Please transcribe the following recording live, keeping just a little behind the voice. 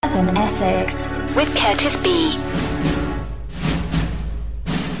Urban Essex with Curtis B.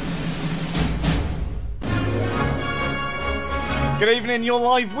 Good evening, you're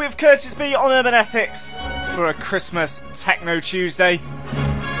live with Curtis B on Urban Essex for a Christmas Techno Tuesday.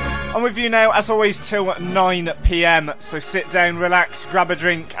 I'm with you now, as always, till 9 PM, so sit down, relax, grab a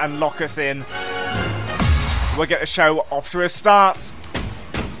drink and lock us in. We'll get the show off to a start.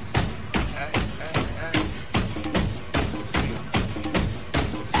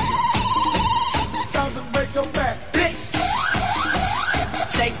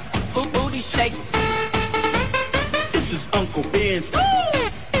 Shake, booty shake. This is Uncle Ben's. 1,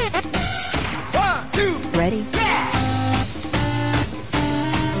 2, Ready? yeah.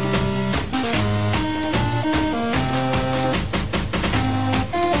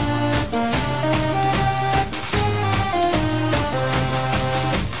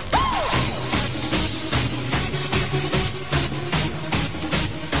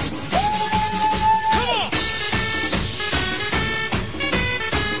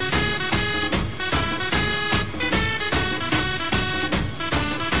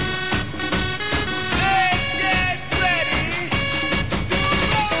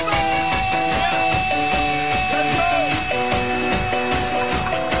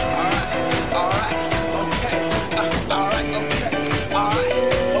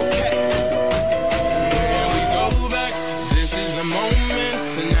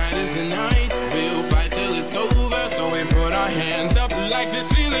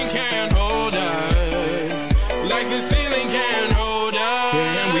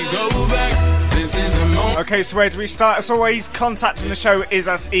 Okay, so where do we start? As always, contacting the show is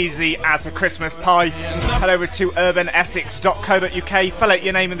as easy as a Christmas pie. Head over to urbanessex.co.uk, fill out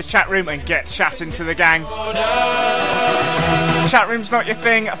your name in the chat room and get chatting to the gang. Chat room's not your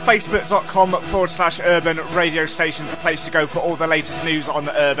thing. Facebook.com/urban radio station, the place to go for all the latest news on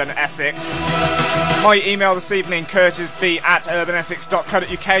the Urban Essex. My email this evening,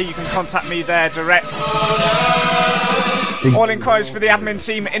 curtisb@urbanessex.co.uk. You can contact me there direct. All inquiries for the admin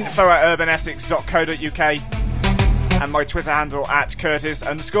team, info@urbanessex.co.uk. And my Twitter handle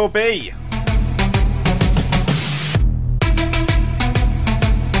 @Curtis_B.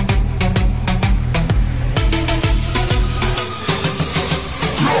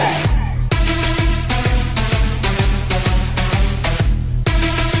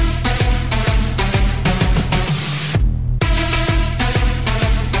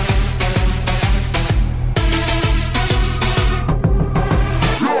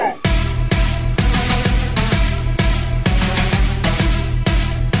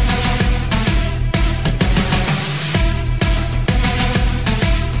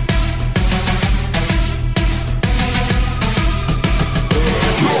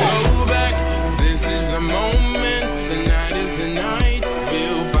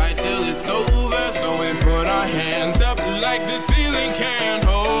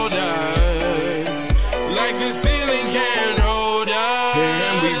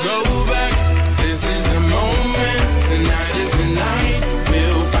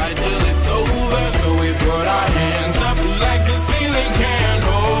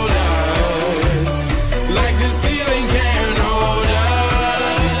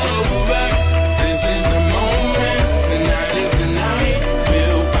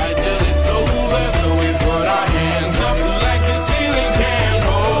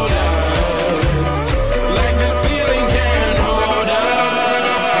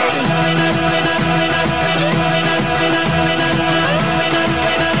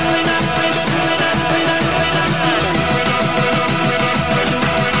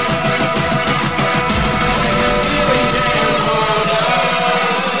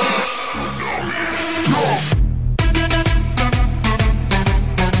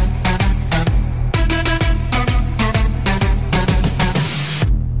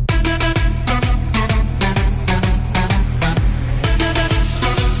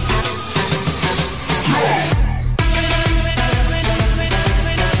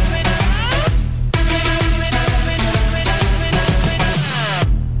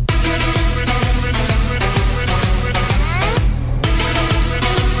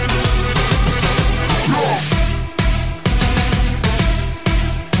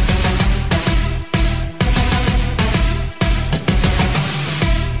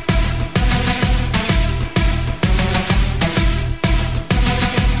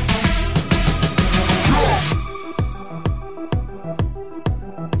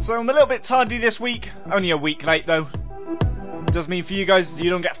 So I'm a little bit tardy this week, only a week late though. Does mean for you guys you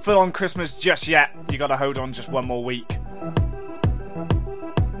don't get full on Christmas just yet, you gotta hold on just one more week.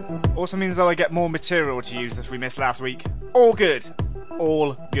 Also means that I get more material to use if we missed last week. All good.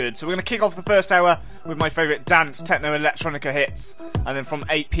 all good. So we're going to kick off the first hour with my favourite dance, techno, electronica hits. And then from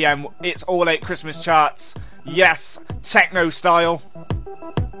 8 PM, it's all 8 Christmas charts. Yes, techno style.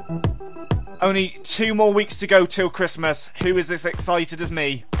 Only 2 more weeks to go till Christmas. Who is as excited as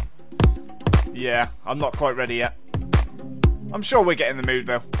me? Yeah, I'm not quite ready yet. I'm sure we'll get in the mood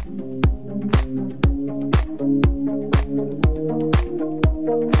though.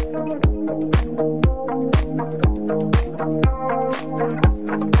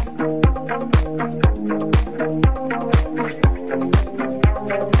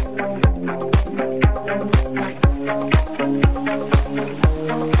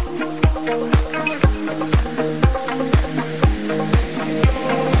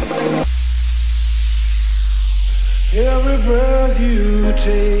 Every breath you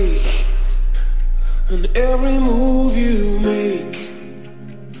take and every move you make,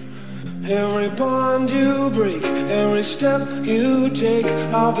 every bond you break, every step you take,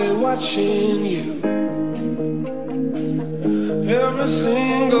 I'll be watching you. Every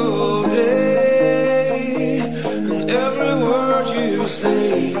single day and every word you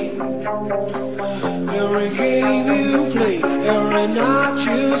say, every game you play, every night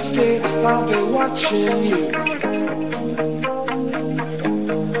you stay, I'll be watching you.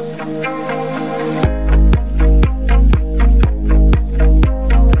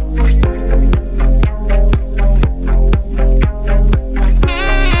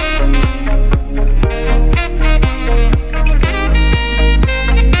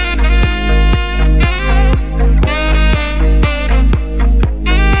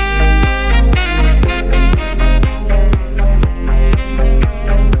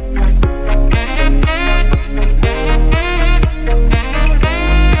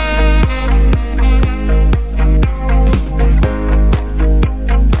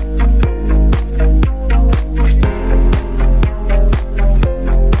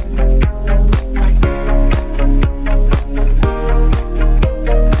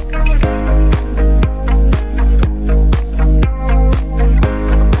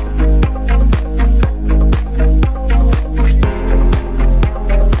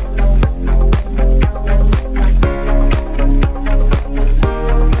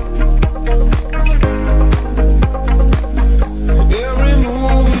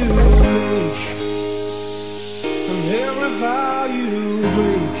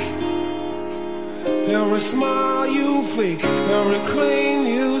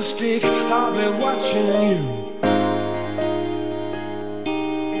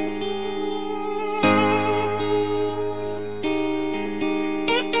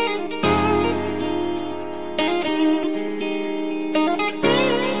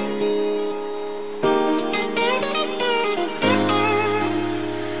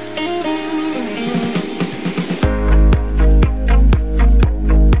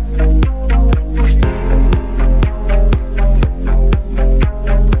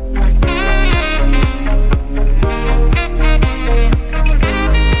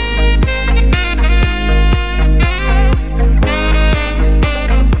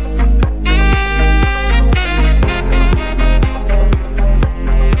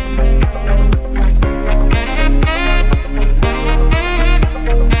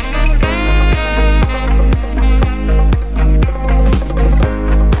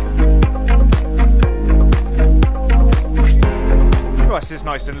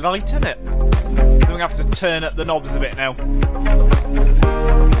 Nice and light, isn't it? I'm going to have to turn up the knobs a bit now. In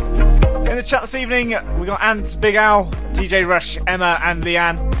the chat this evening, we got Ant, Big Al, DJ Rush, Emma and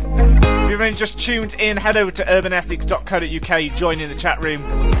Leanne. If you've only just tuned in, head over to urbanessex.co.uk, join in the chat room.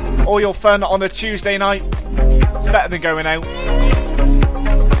 All your fun on a Tuesday night. It's better than going out.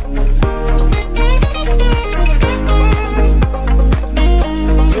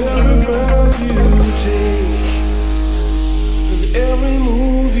 Every breath you take and every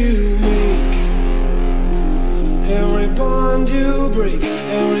move you make, every bond you break,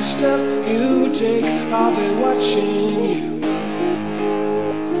 every step you take, I'll be watching you.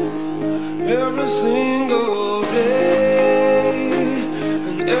 Every single day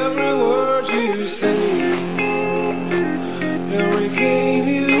and every word you say, every game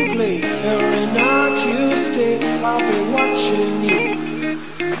you play, every night you stay, I'll be watching you.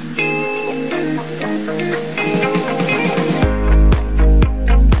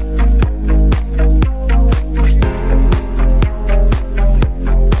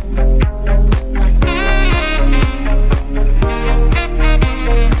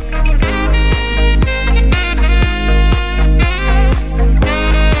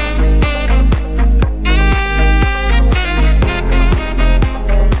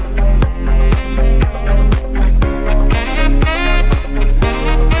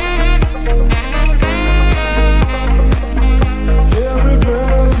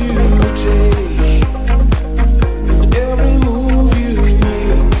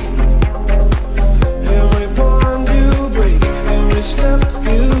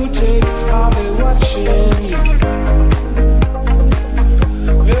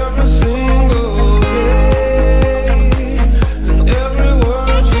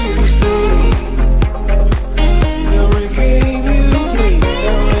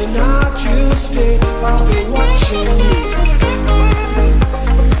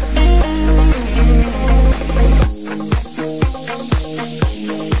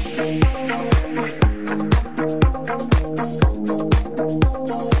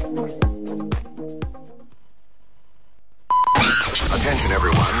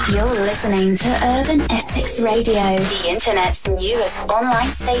 listening to Urban Essex Radio, the internet's newest online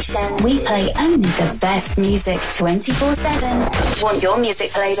station. We play only the best music 24/7. Want your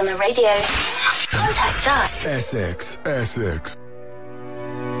music played on the radio? Contact us. Essex.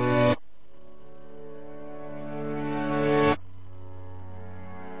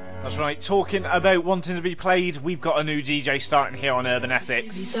 That's right, talking about wanting to be played, we've got a new DJ starting here on Urban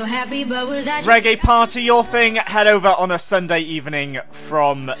Essex. So happy, but Reggae Party, your thing. Head over on a Sunday evening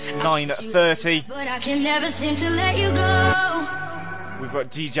from 9:30. But I can never seem to let you go. We've got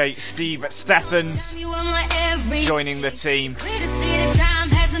DJ Steve Stephens joining the team. Clear to see the time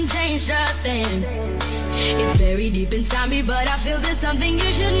hasn't changed a thing. It's very deep inside me, but I feel there's something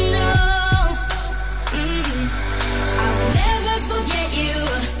you should know. I'll never forget you.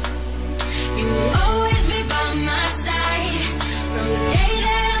 You will always be by my side. From the day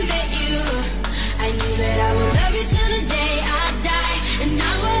that I met you, I knew that I would love you till the day I die. And I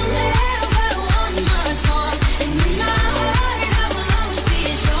will never want much more. And in my heart I will always be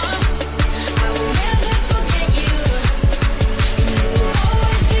sure I will never forget you. And you will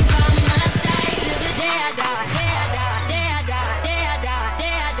always be by my side till the day I die. Day I die, day I die, day I die,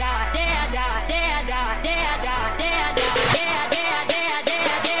 day I die, day I die, day I die, day I die, day I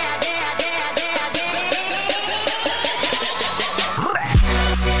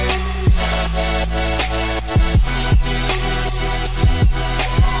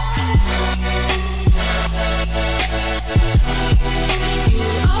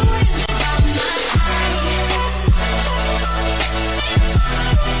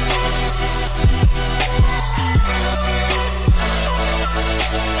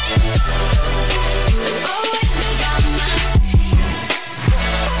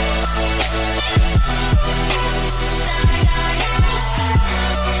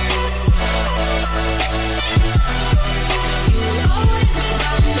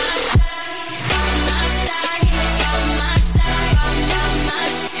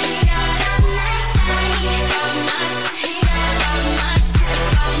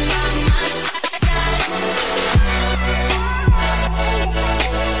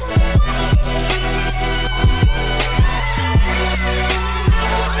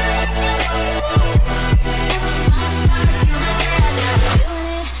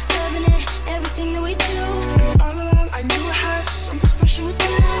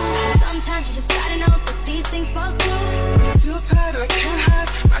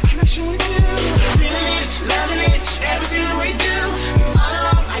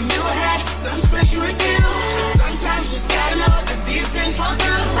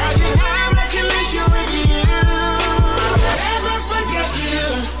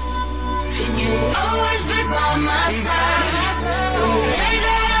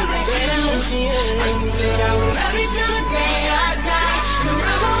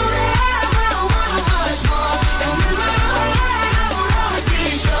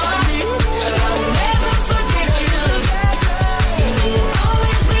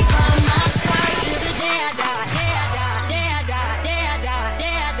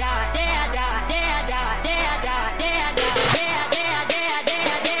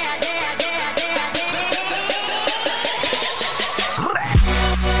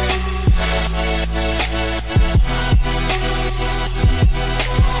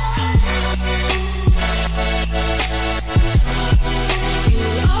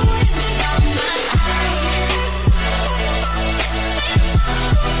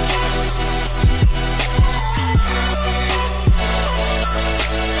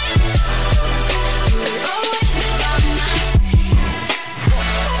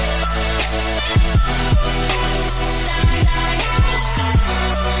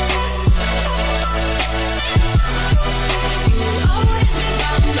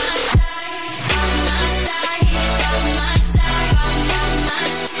day I die.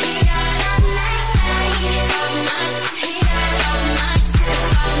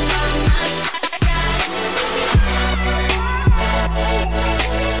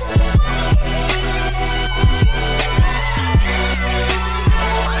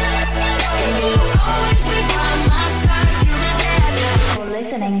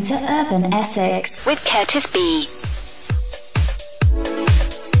 Urban Essex with Curtis B.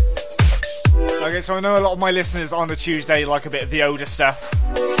 Okay, so I know a lot of my listeners on a Tuesday like a bit of the older stuff.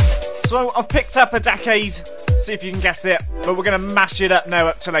 So I've picked up a decade, see if you can guess it, but we're going to mash it up now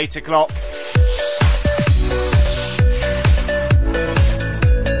up till 8 o'clock.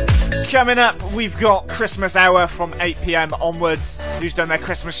 Coming up, we've got Christmas Hour from 8 PM onwards. Who's done their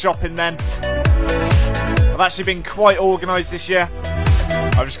Christmas shopping then? I've actually been quite organised this year.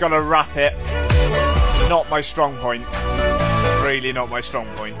 I've just got to wrap it. Not my strong point. Really not my strong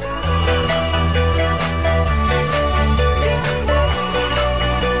point.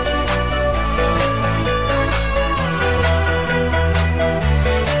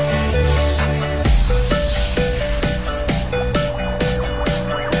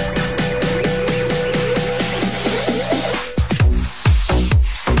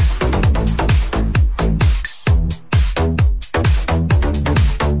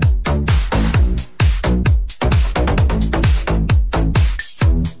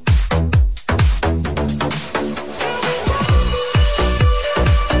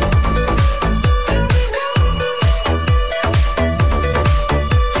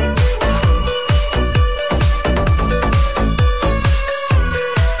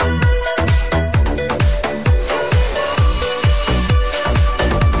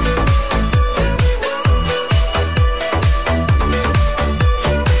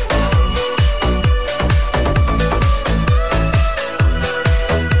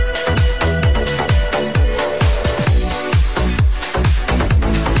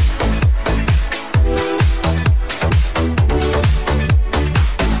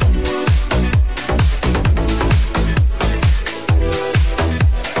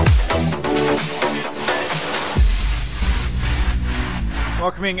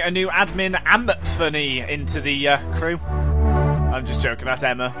 welcoming a new admin, Anthony, into the crew. I'm just joking, that's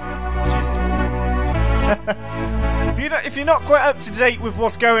Emma. If you're not quite up to date with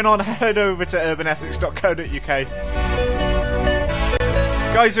what's going on, head over to urbanessex.co.uk.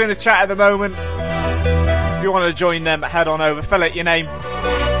 Guys are in the chat at the moment. If you want to join them, head on over, fill out your name.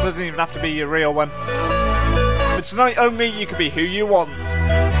 Doesn't even have to be your real one. For tonight only, you can be who you want.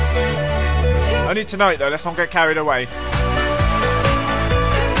 Only tonight though, let's not get carried away.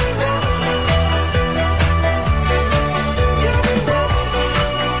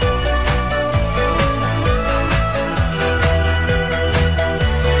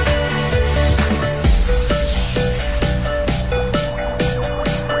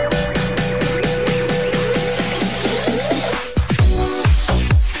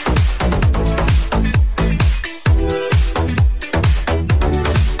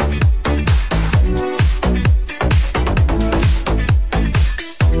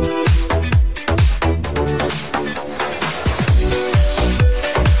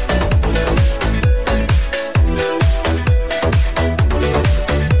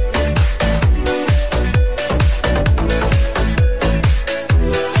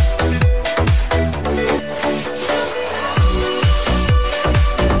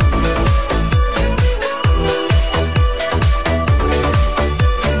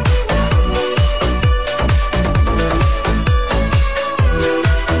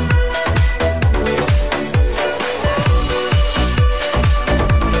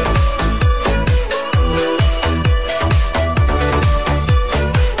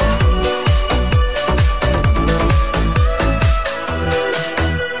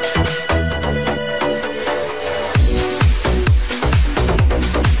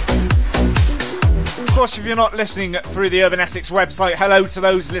 If you're not listening through the Urban Essex website, hello to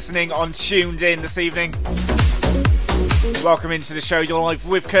those listening on Tuned In this evening. Welcome into the show. You're live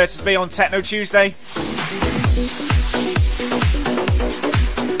with Curtis B on Techno Tuesday.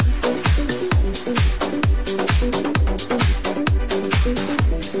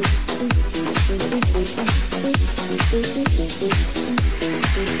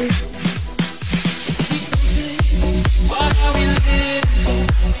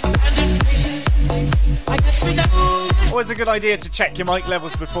 Always a good idea to check your mic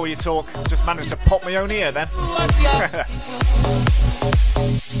levels before you talk. Just managed to pop my own ear then.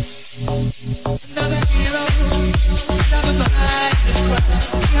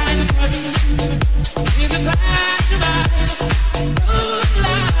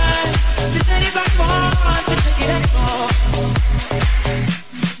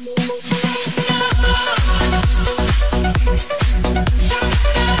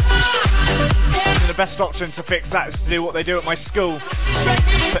 The best option to fix that is to do what they do at my school.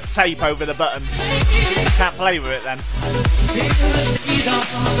 Put tape over the button. Can't play with it then.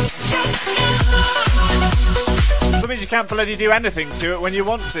 That means you can't bloody do anything to it when you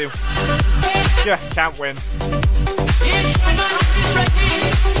want to. Yeah, can't win.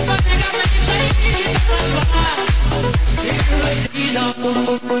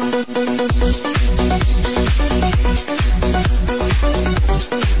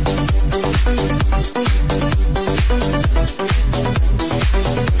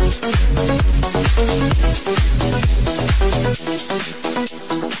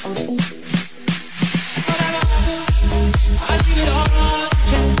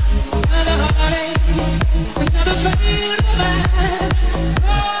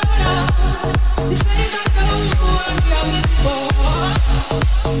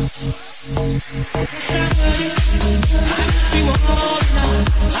 I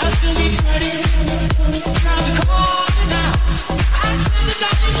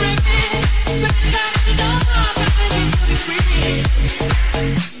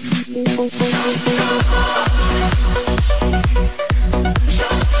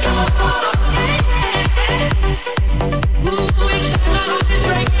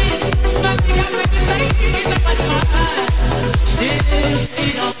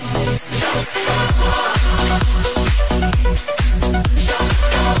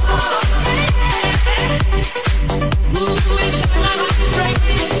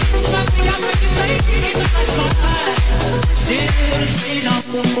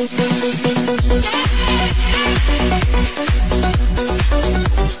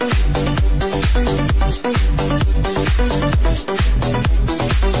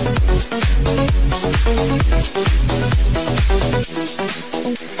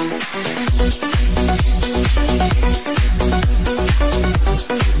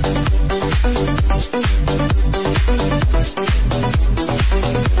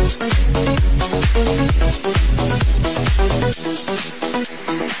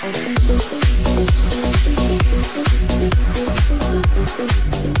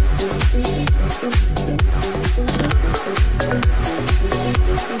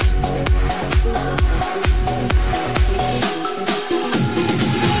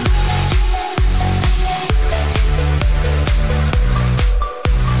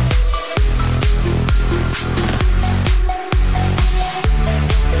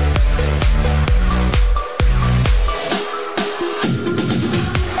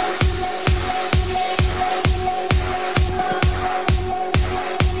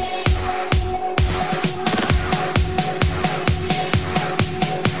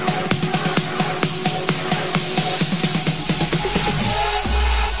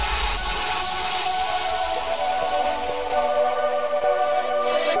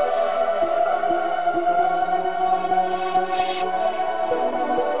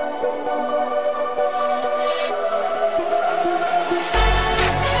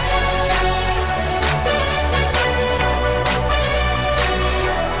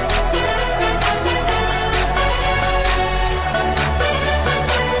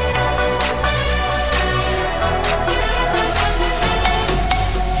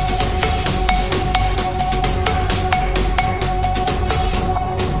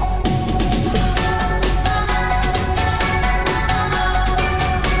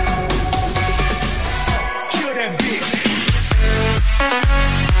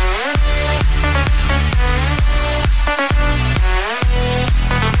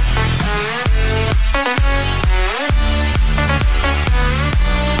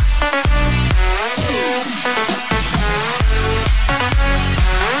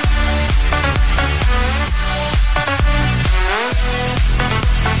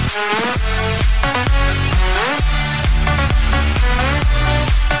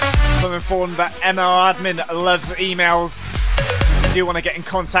That MR admin loves emails. If you want to get in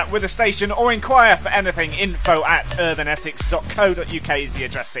contact with the station or inquire for anything, info@urbanessex.co.uk is the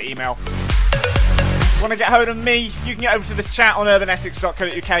address to email. Want to get hold of me? You can get over to the chat on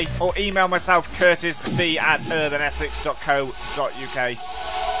urbanessex.co.uk or email myself, curtisb@urbanessex.co.uk.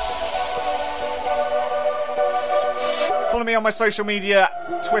 Follow me on my social media.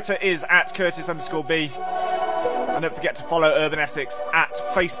 Twitter is @Curtis_B. And don't forget to follow Urban Essex at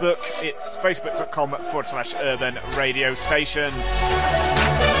Facebook. It's facebook.com/Urban Radio Station.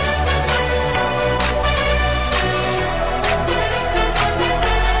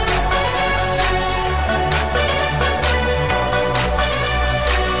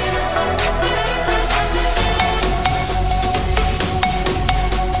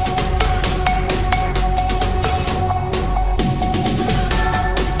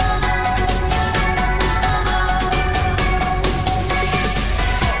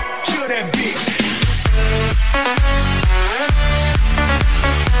 Kill that bitch.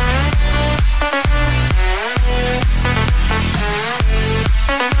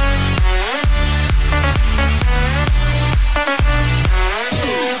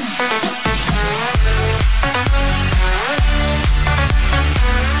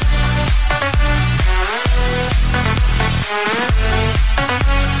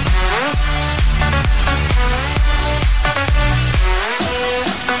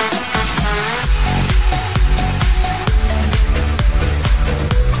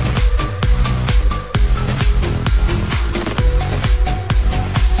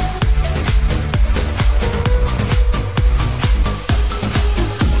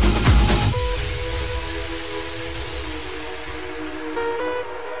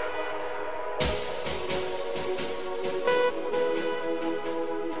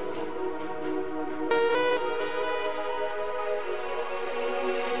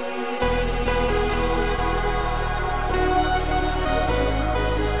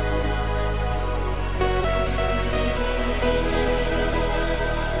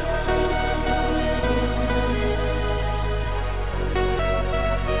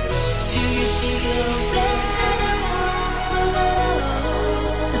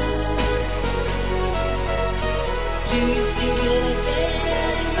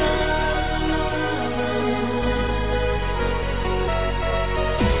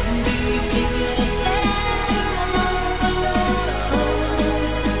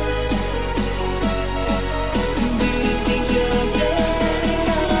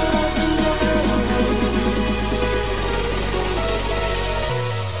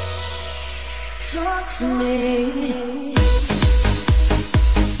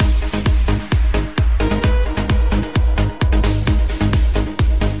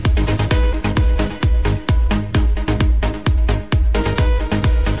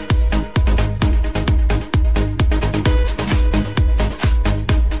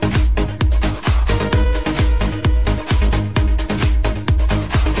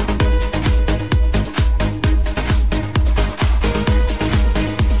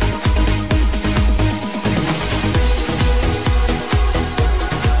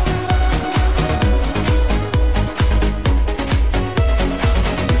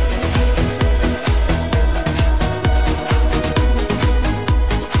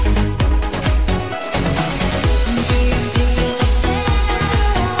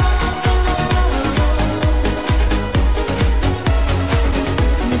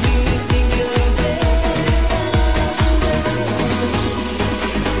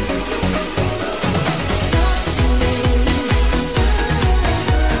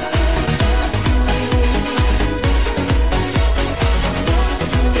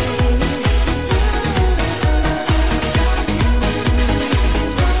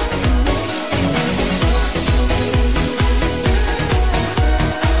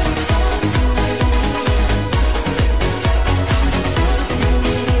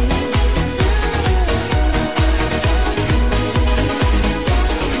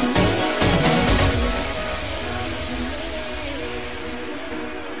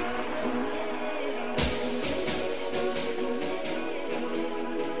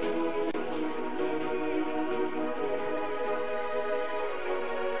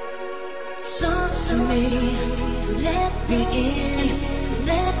 me, let me in,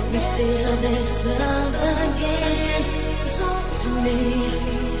 let me feel this love again. Talk to me,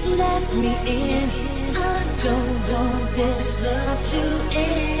 let me in, I don't want this love to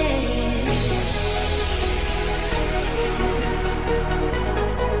end.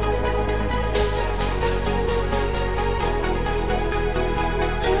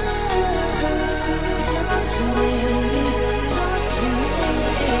 Talk to me, talk to me.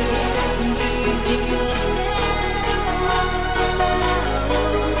 Do you think you're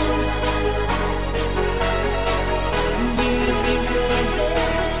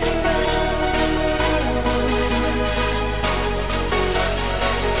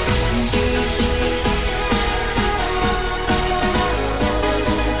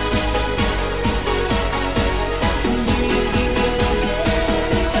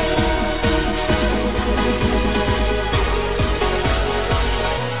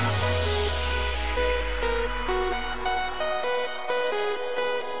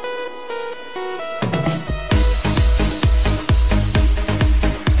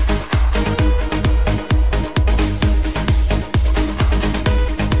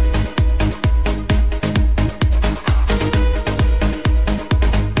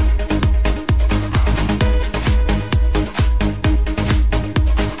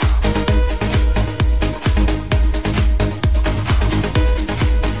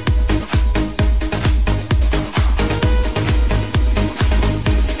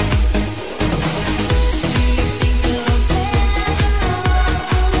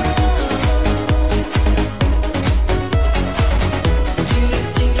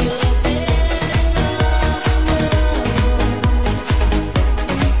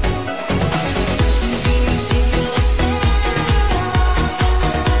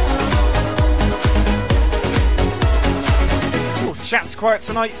Chat's quiet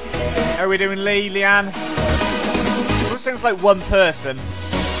tonight. How are we doing, Lee, Leanne? It sounds like one person.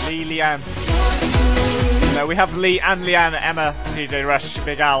 Lee, Leanne. No, we have Lee and Leanne, Emma, DJ Rush,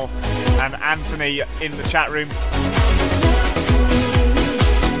 Big Al, and Anthony in the chat room.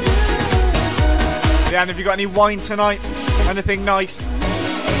 Leanne, have you got any wine tonight? Anything nice?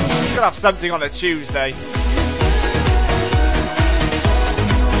 You could have something on a Tuesday.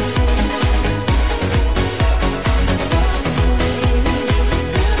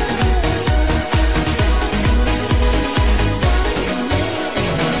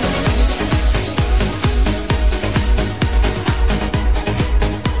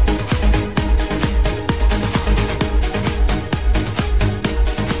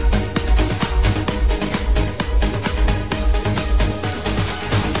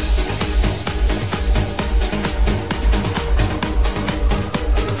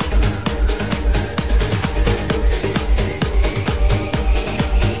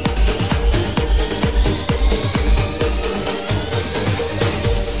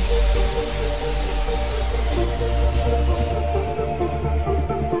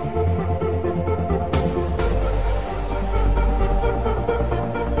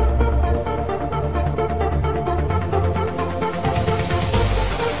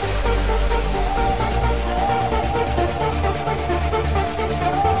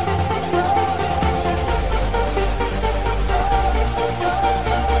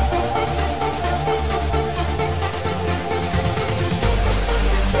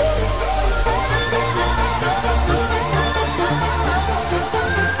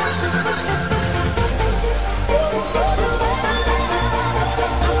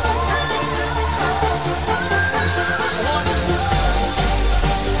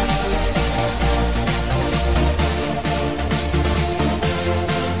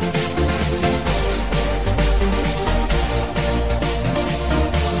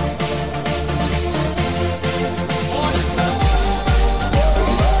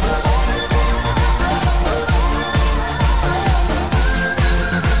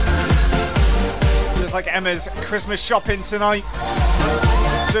 Emma's Christmas shopping tonight.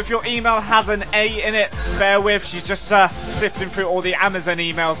 So if your email has an A in it, bear with. She's just sifting through all the Amazon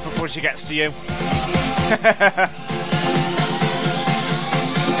emails before she gets to you.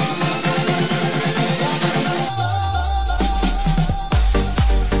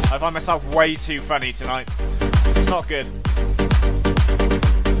 I find myself way too funny tonight. It's not good.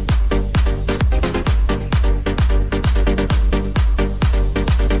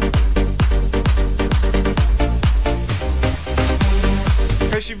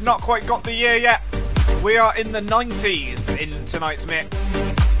 In case you've not quite got the year yet, we are in the 90s in tonight's mix.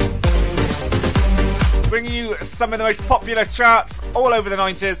 Bringing you some of the most popular charts all over the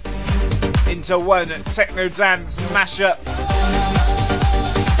 90s into one techno dance mashup.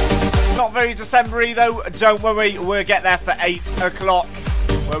 Not very December-y though, don't worry, we'll get there for 8 o'clock,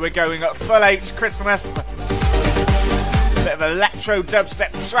 where we're going at full 8 Christmas. Bit of electro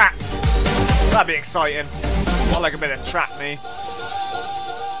dubstep trap. That'd be exciting. I like a bit of trap, me.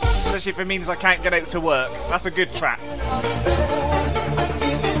 Especially if it means I can't get out to work. That's a good trap.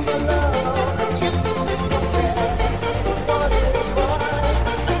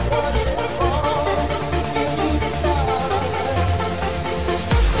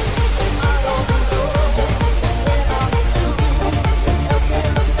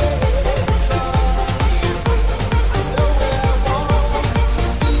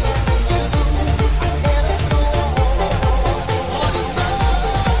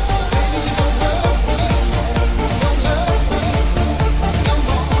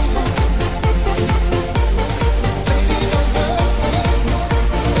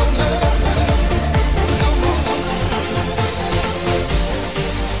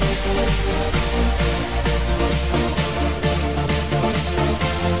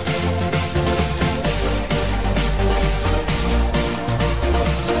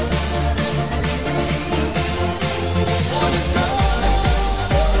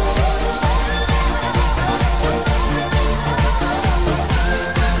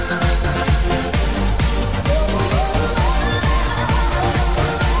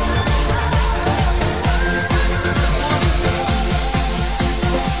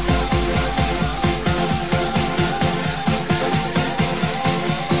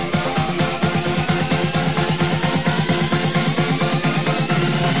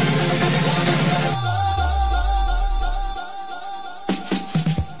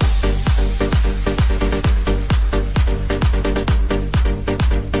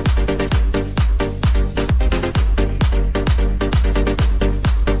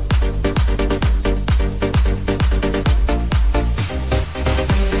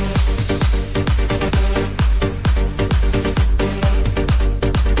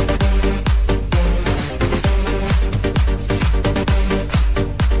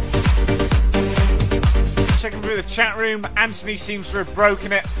 Chat room, Anthony seems to have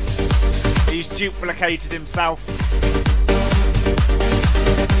broken it. He's duplicated himself.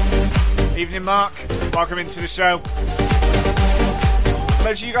 Evening, Mark. Welcome into the show.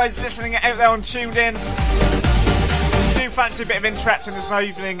 Most of you guys listening out there on Tuned In, if you do fancy a bit of interaction this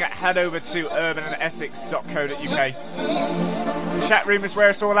evening, head over to urbanandessex.co.uk. The chat room is where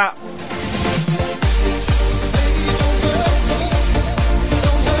it's all at.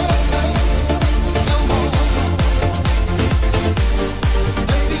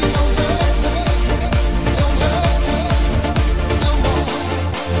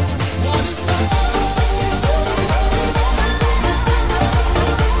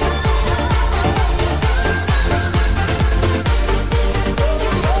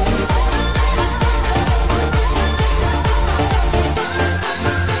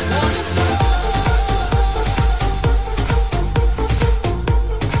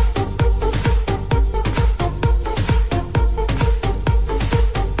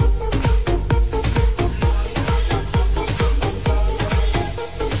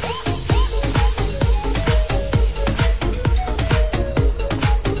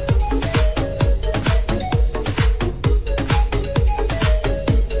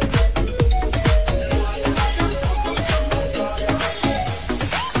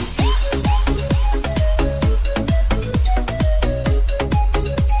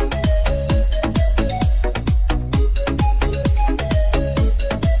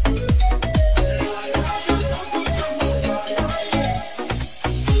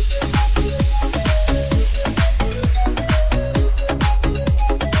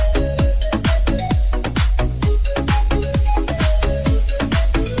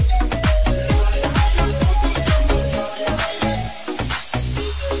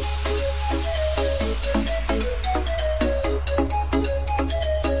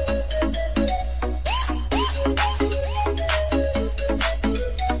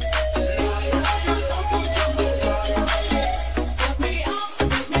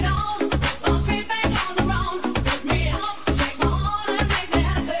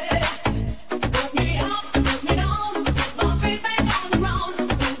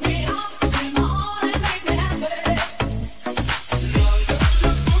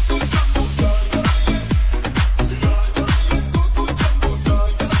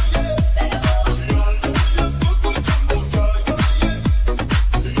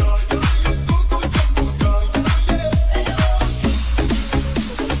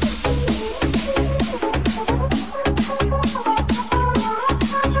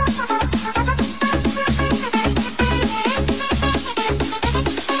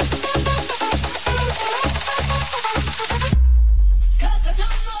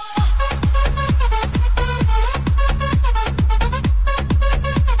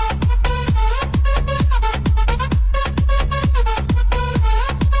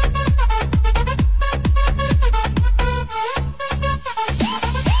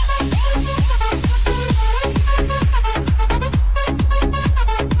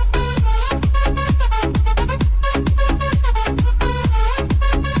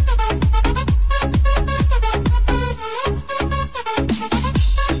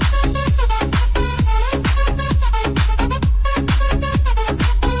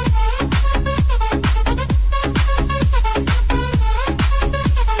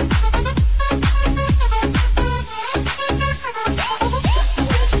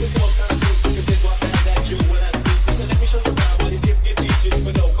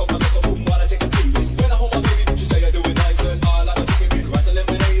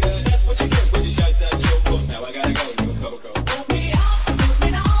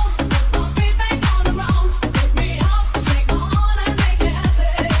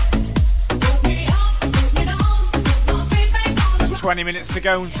 20 minutes to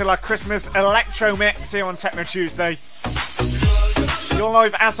go until our Christmas electro mix here on Techno Tuesday. You're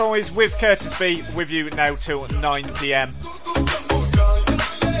live as always with Curtis B, with you now till 9 PM.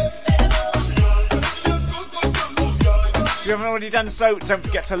 If you haven't already done so, don't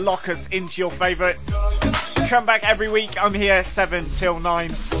forget to lock us into your favourites. Come back every week, I'm here 7 till 9.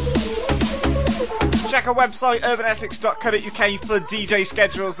 Check our website urbanessex.co.uk for DJ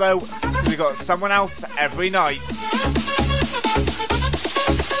schedules though. We've got someone else every night.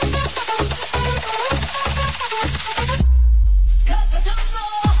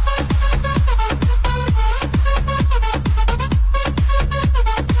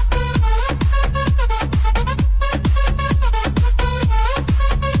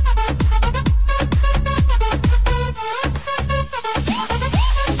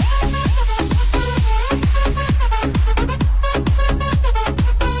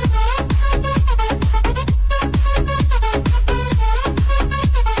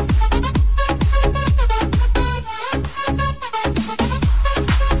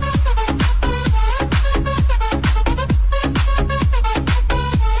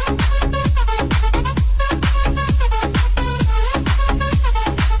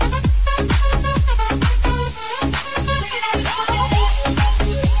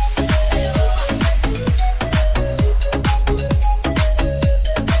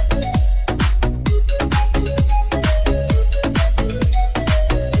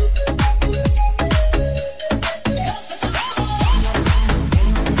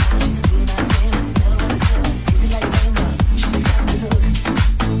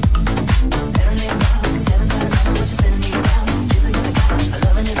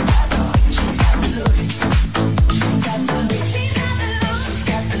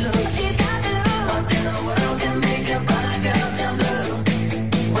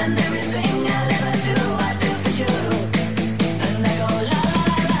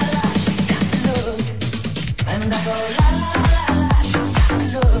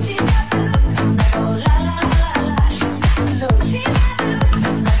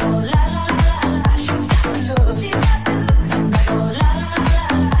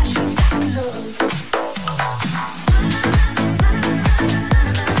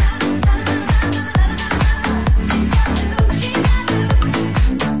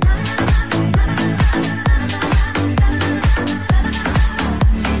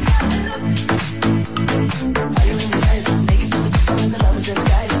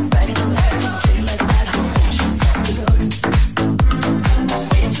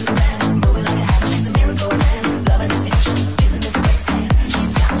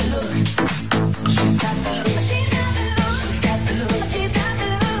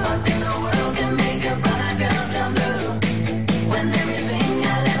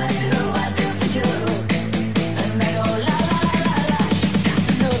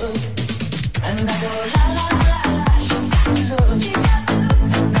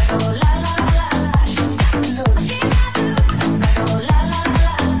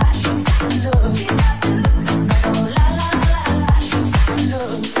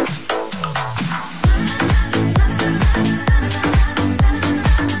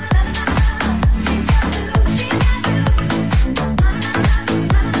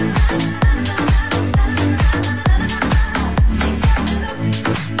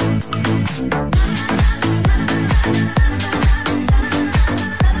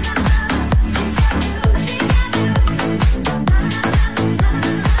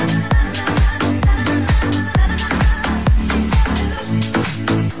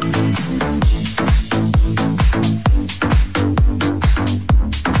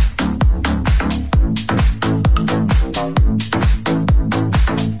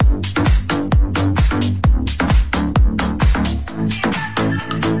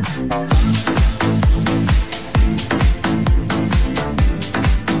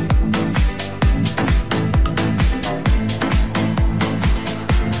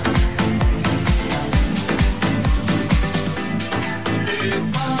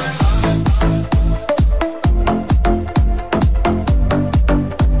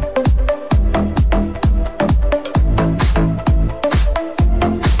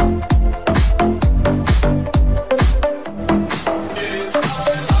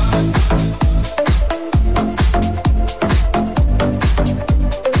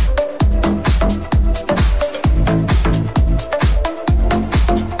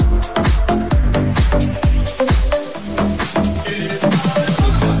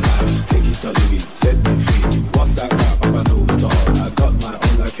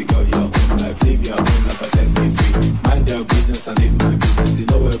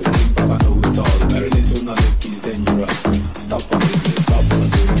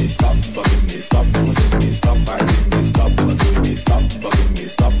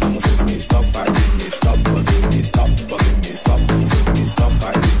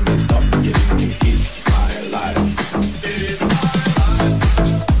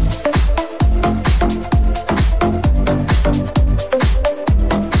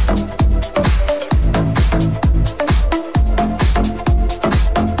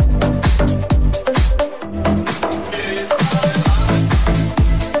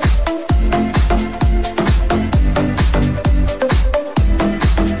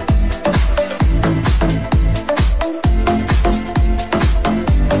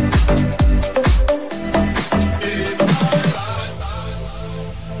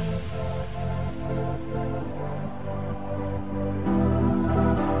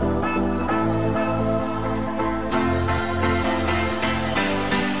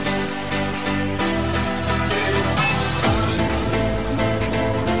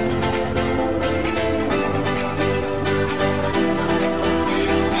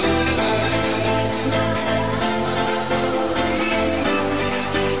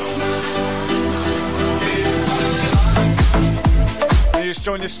 just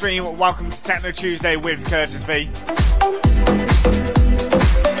joined the stream, welcome to Techno Tuesday with Curtis B.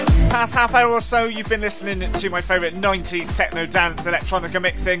 Past half hour or so, you've been listening to my favourite 90s techno dance electronica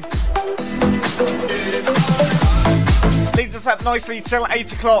mixing. Leads us up nicely till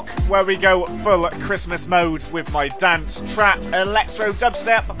 8 o'clock, where we go full Christmas mode with my dance, trap, electro,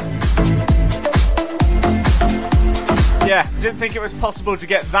 dubstep. Yeah, didn't think it was possible to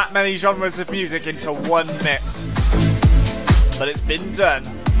get that many genres of music into one mix, but it's been done.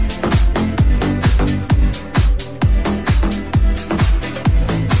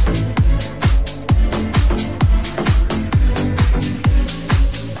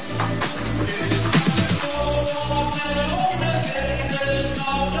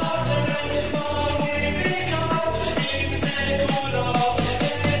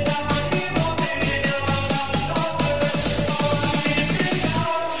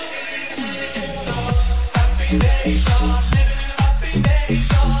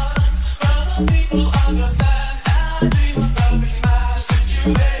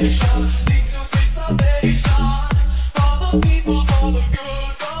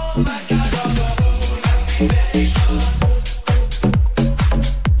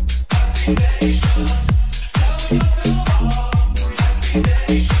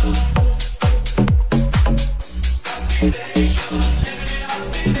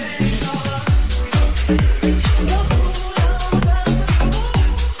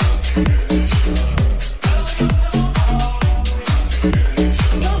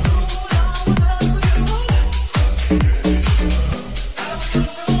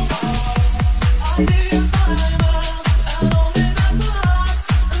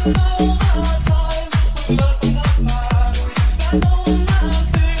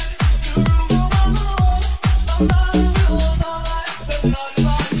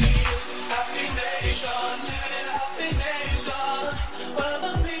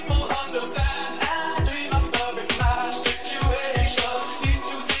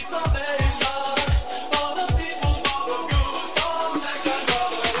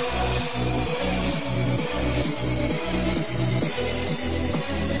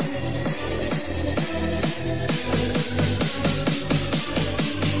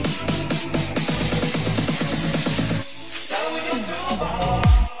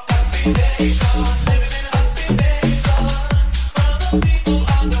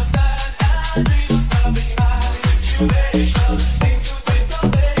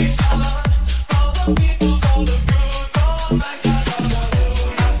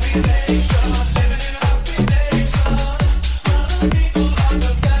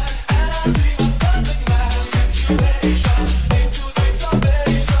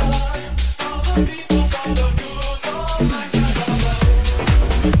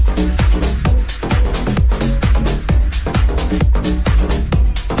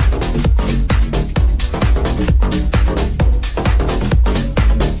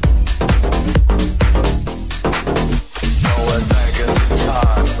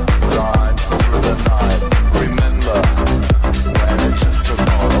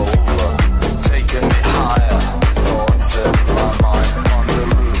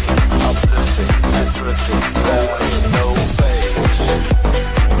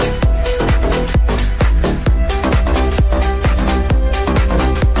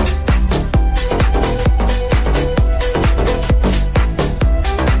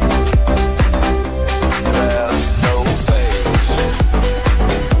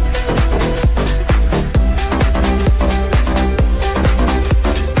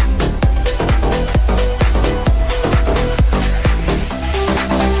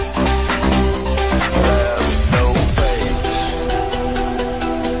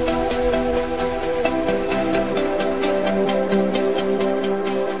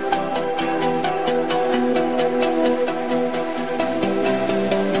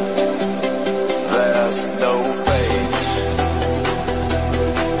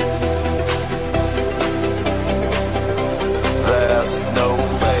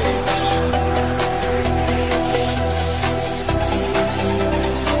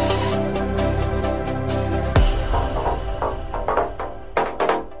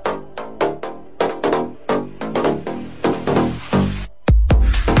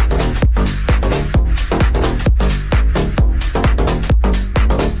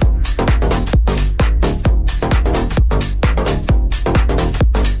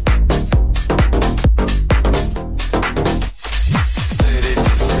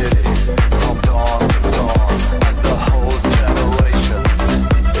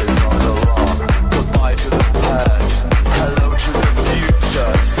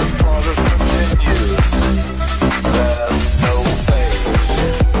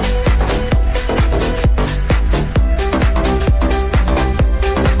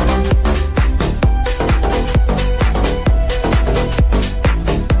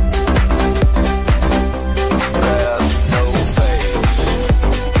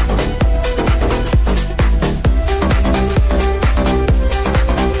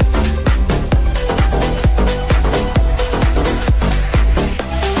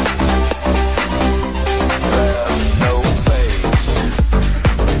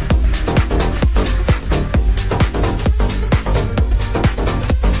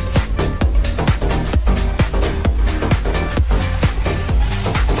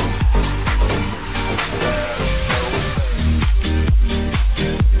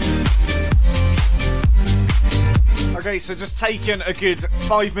 so just taking a good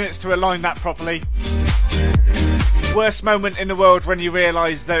 5 minutes to align that properly. Worst moment in the world when you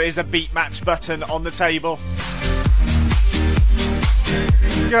realise there is a beat match button on the table.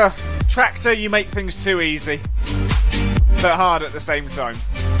 Yeah, Tractor, you make things too easy, but hard at the same time.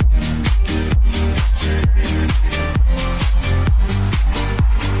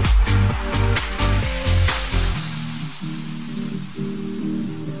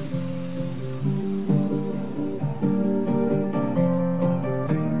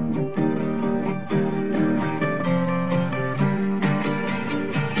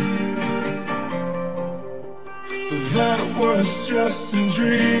 That was just a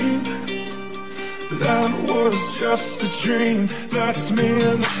dream. That was just a dream. That's me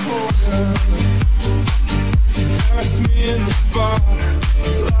in the corner. That's me in the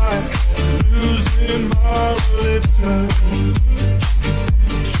spotlight, losing my religion.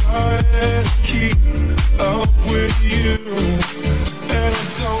 Trying to keep up with you, and I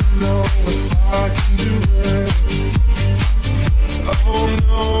don't know if I can do it. Oh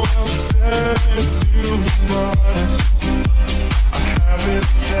no, I'm saying too much. I haven't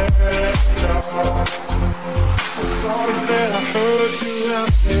said it all. I thought that I heard you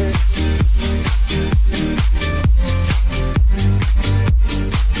laughing.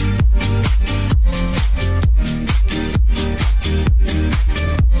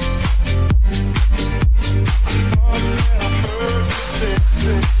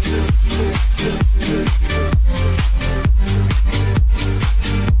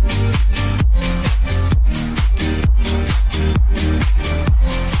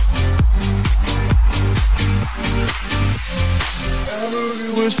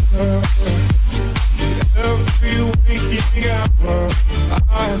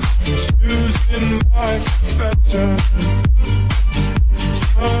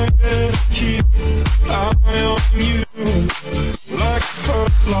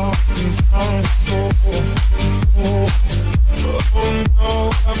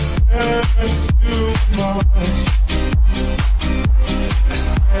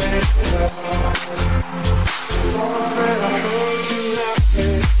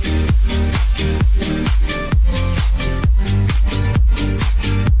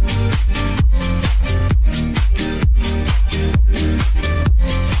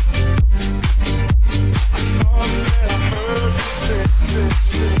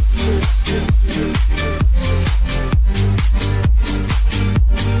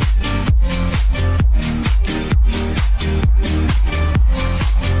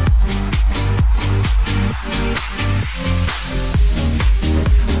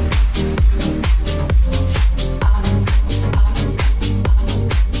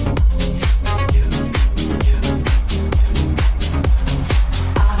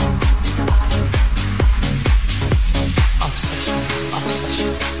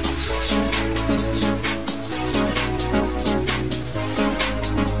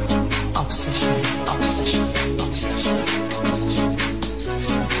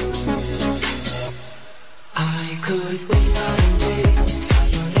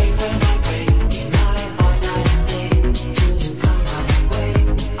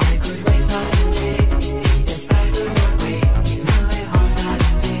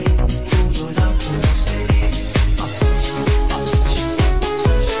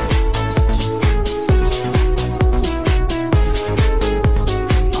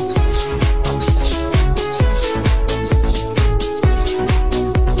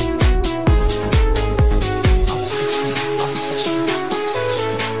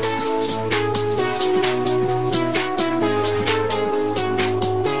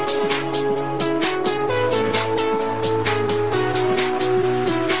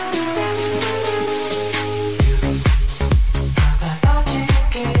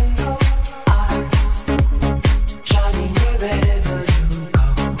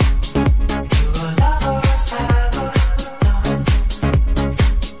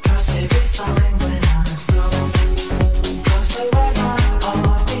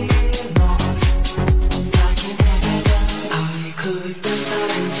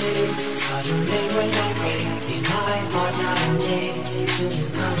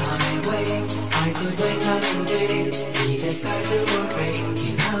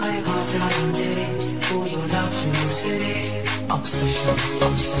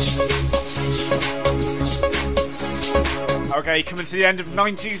 Okay, coming to the end of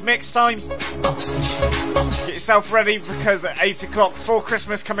 90s mix time. Get yourself ready because at 8 o'clock for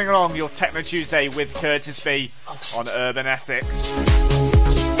Christmas coming along, your Techno Tuesday with Curtis B on Urban Essex.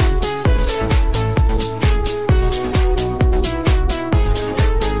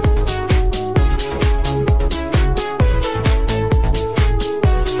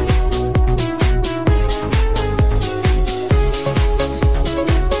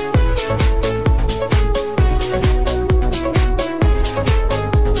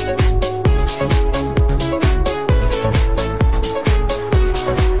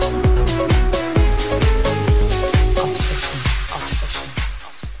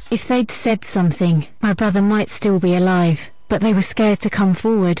 If they'd said something, my brother might still be alive, but they were scared to come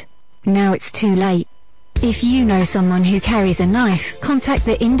forward. Now it's too late. If you know someone who carries a knife, contact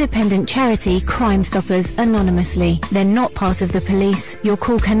the independent charity Crime Stoppers anonymously. They're not part of the police, your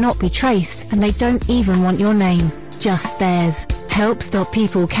call cannot be traced, and they don't even want your name, just theirs. Help stop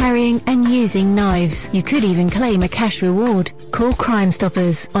people carrying and using knives. You could even claim a cash reward. Call Crime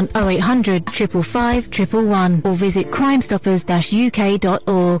Stoppers on 0800 555 111 or visit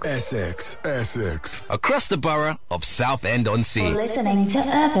crimestoppers-uk.org. Essex. Across the borough of Southend-on-Sea. You're listening to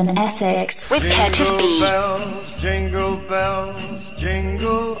Urban Essex with Curtis B. Jingle bells,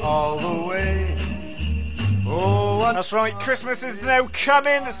 jingle all the way. Oh, what That's right, Christmas is now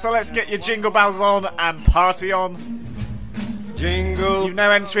coming, so let's get your jingle bells on and party on. jingle You're now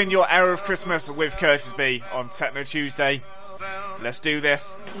entering your hour of Christmas with Curtis B on Techno Tuesday. Let's do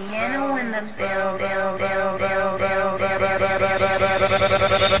this. Piano in the bell.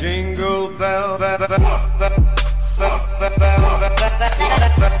 jingle bell.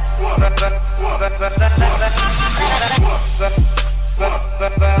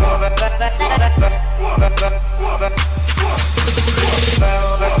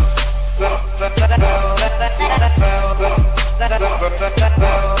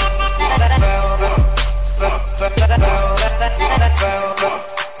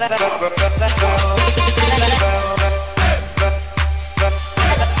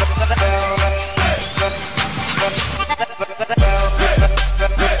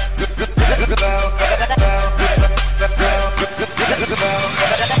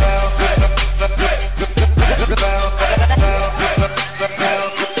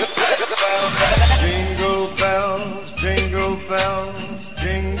 Jingle bells,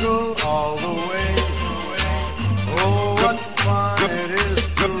 jingle all the way. Oh, what fun it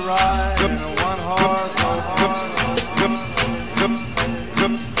is to ride in a one-horse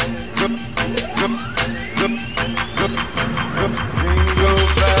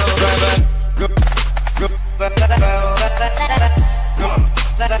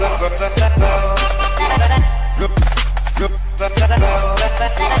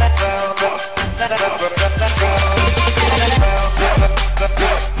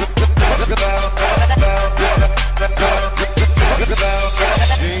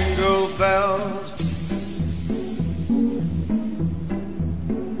jingle bells.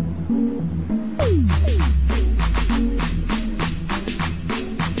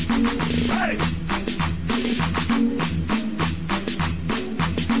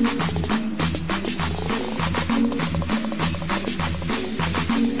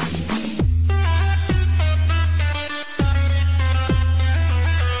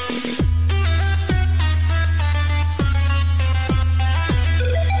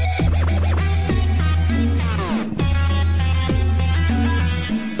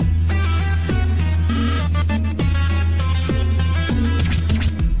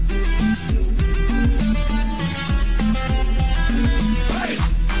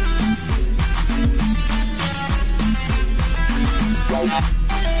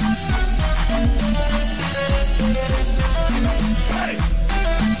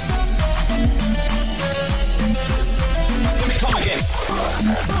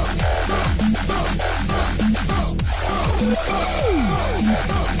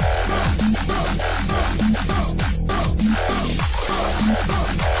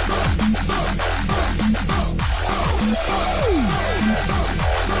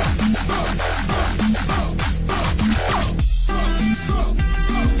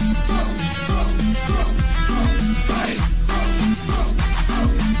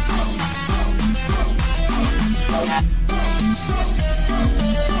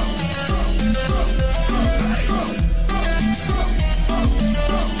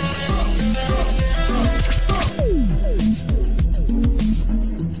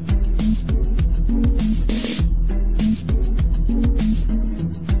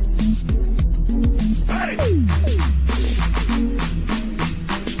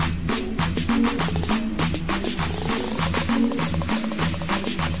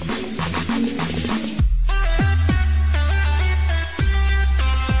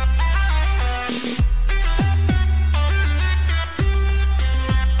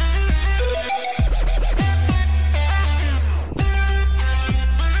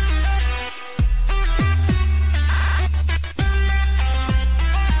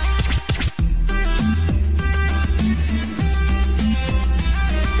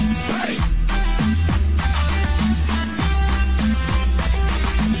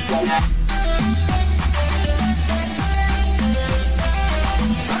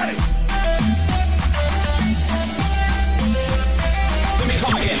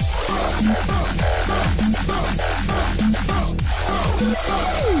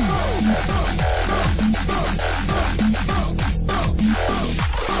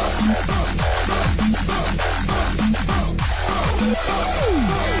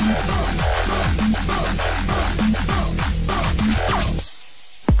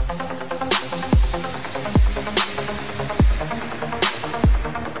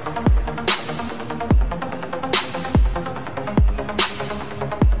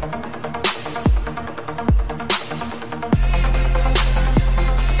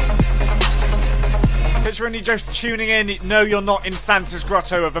 When you're just tuning in, no, you're not in Santa's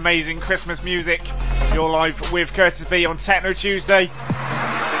grotto of amazing Christmas music. You're live with Curtis B on Techno Tuesday.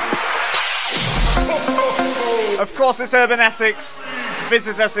 Of course, it's Urban Essex.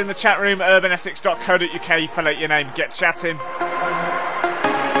 Visit us in the chat room, urbanessex.co.uk. Fill out your name, get chatting.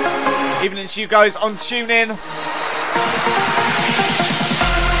 Evening to you guys on TuneIn.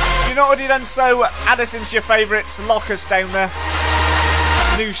 If you've not already done so, add us into your favourites, lock us down there.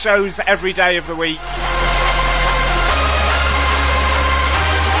 New shows every day of the week.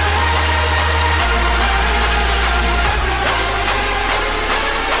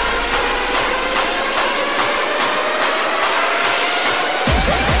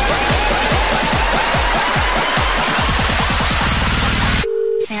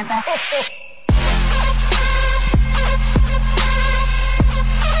 Santa.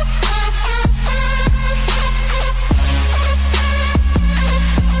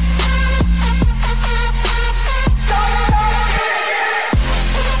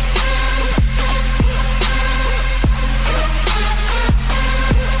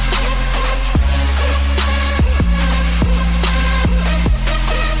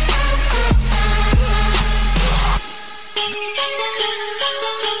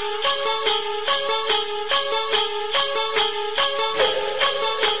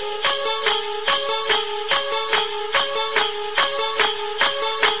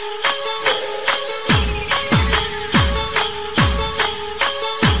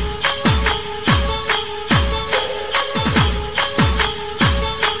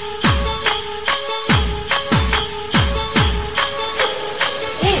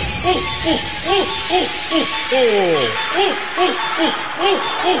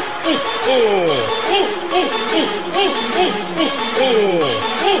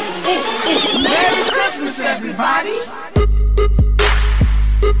 Merry Christmas, everybody!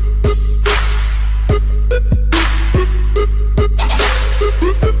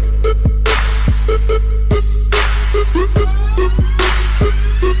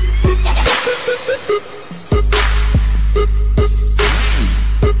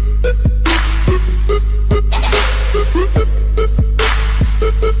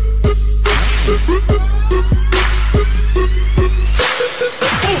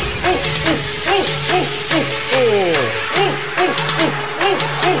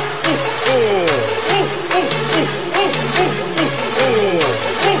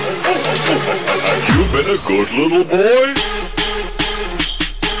 You've been a good little boy.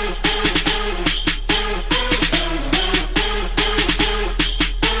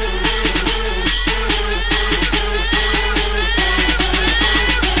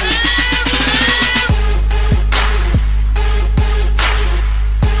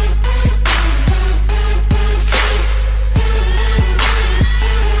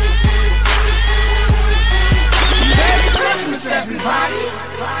 Merry Christmas, everybody!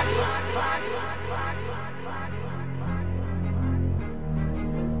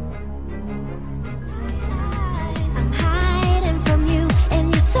 I'm hiding from you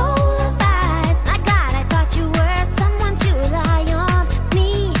and your soul of eyes. My God, I thought you were someone to rely on.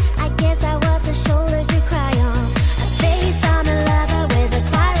 Me, I guess I was a shoulder to cry on. A face on a lover with a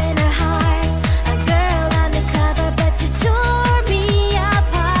fire in her heart. A girl undercover, but you tore me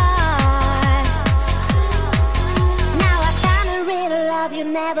apart. Now I found a real love, you'll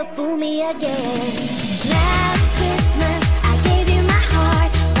never fool me again. Last Christmas, I gave you my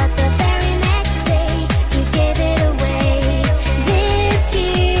heart, but the very next day, you gave it away. This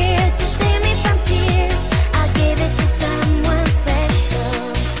year, to save me from tears, I'll give it to someone special.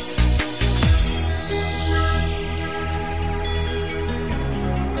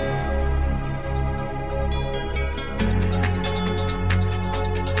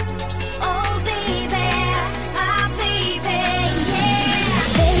 Oh baby, yeah.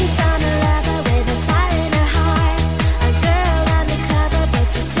 Face on a lover with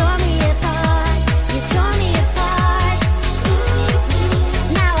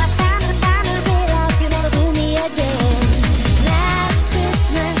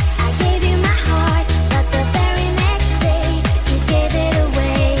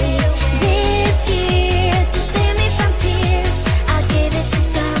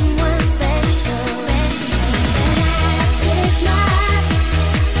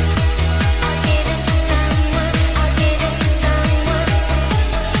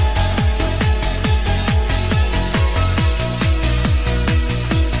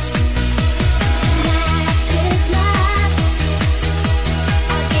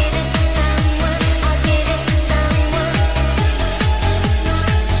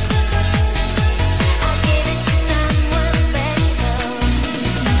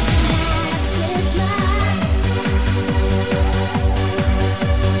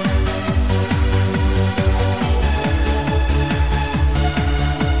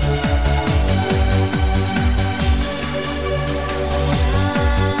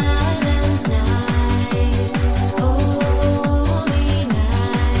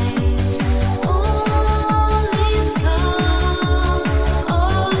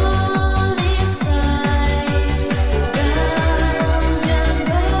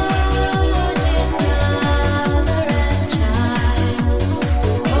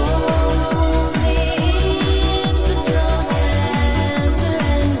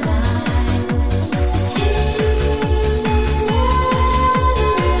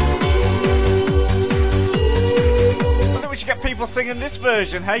singing this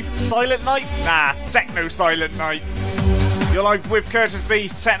version, hey? Silent Night? Nah, Techno Silent Night. You're live with Curtis B,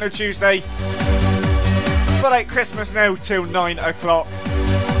 Techno Tuesday. But like Christmas now till 9 o'clock.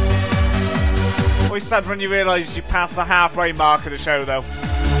 Always sad when you realise you passed the halfway mark of the show though.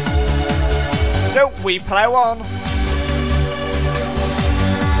 So we plough on. Hallelujah.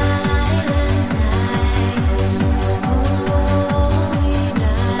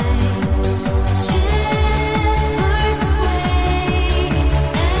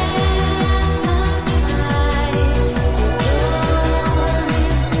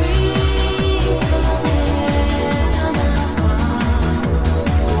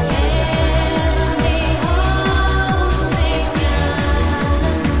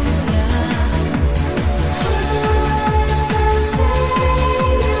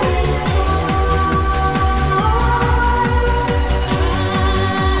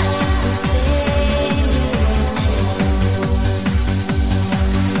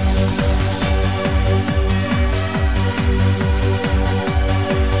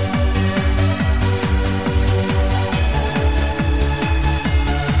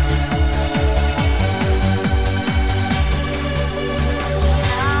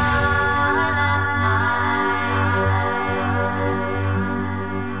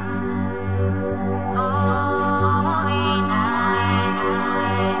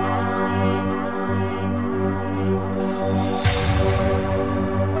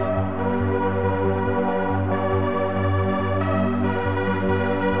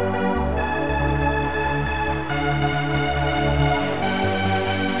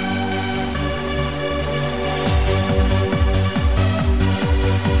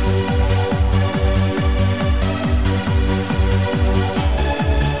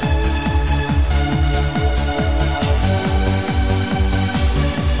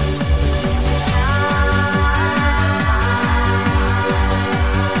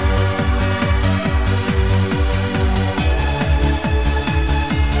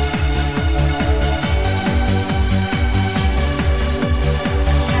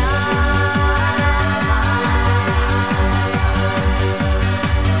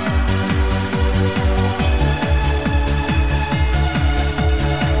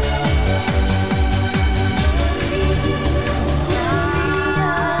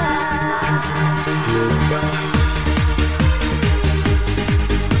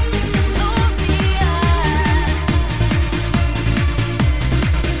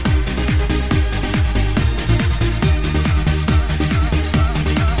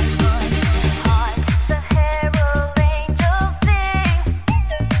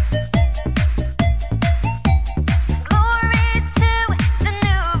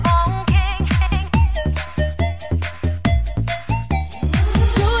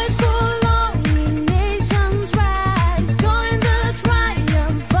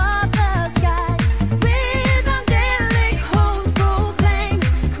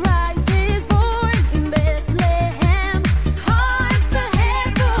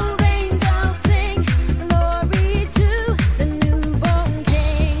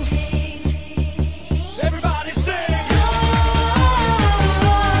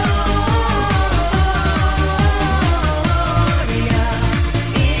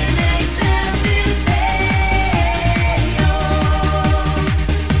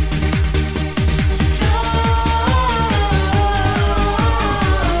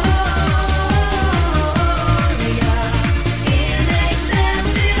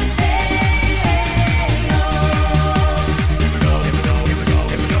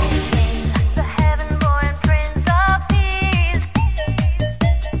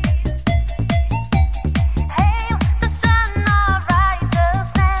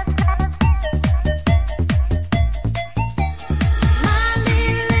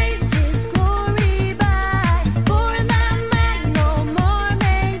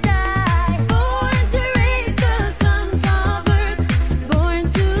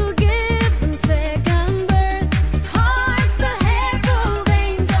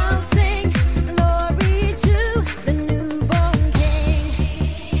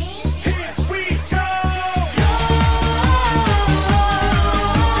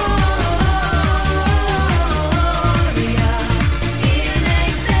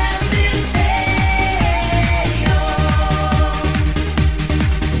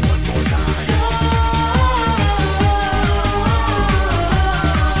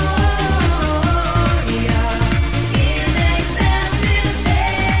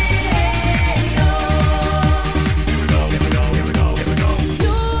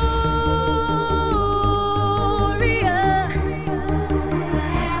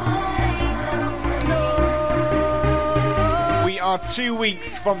 are 2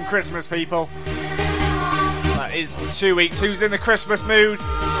 weeks from Christmas, people. That is 2 weeks. Who's in the Christmas mood?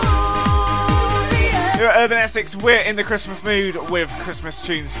 Here at Urban Essex, we're in the Christmas mood with Christmas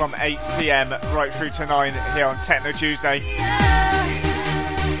tunes from 8 PM right through to 9 here on Techno Tuesday.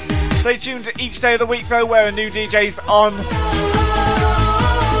 Stay tuned to each day of the week, though, where a new DJ's on.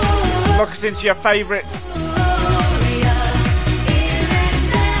 Lock us into your favourites.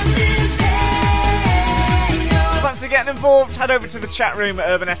 Fancy getting involved? Head over to the chat room at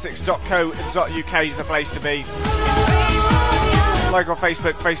urbanessex.co.uk is the place to be. Like on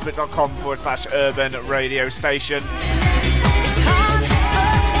Facebook, facebook.com/urban radio station.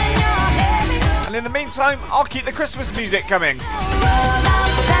 And in the meantime, I'll keep the Christmas music coming.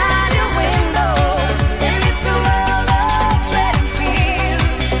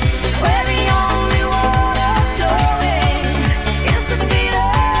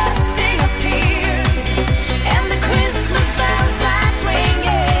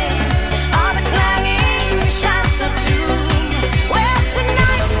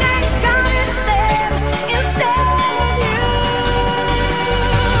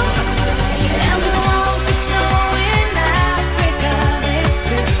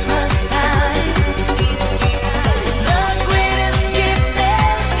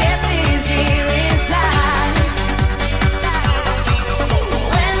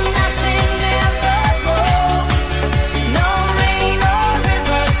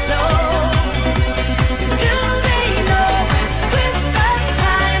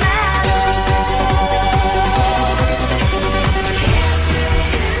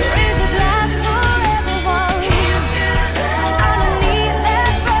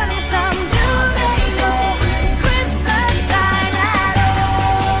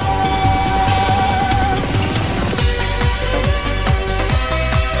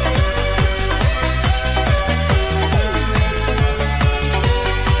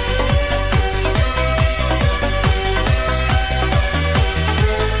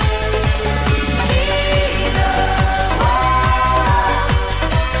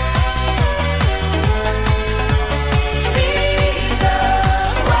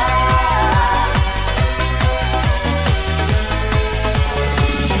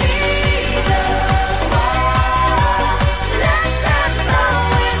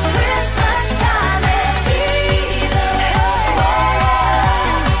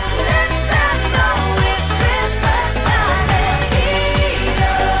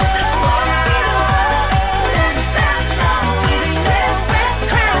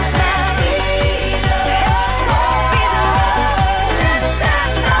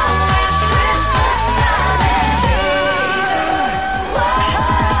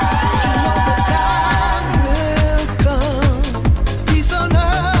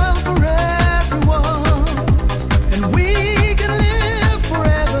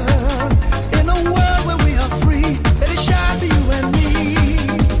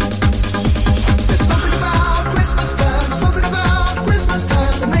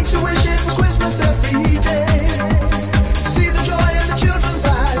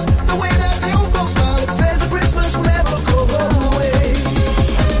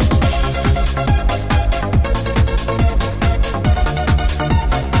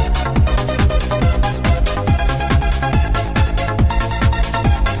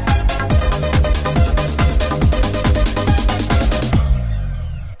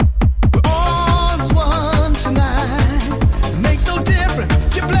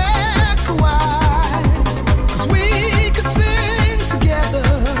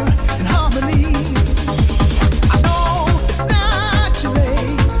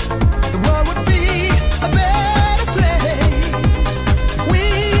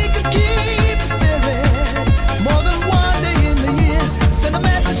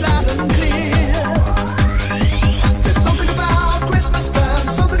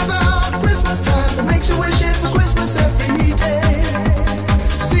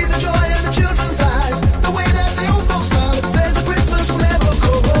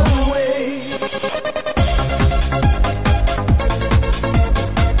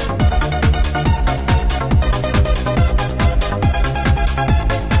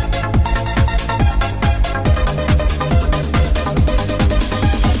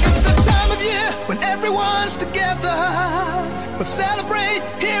 We'll celebrate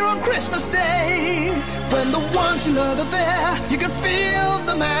here on Christmas Day. When the ones you love are there, you can feel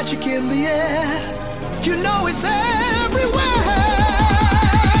the magic in the air. You know it's everywhere.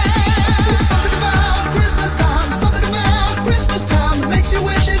 There's something about Christmas time, something about Christmas time that makes you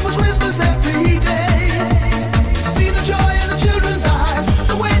wish it was Christmas every day. To see the joy in the children's eyes,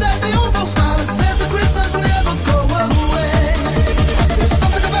 the way that they all smile, it says that Christmas will never go away.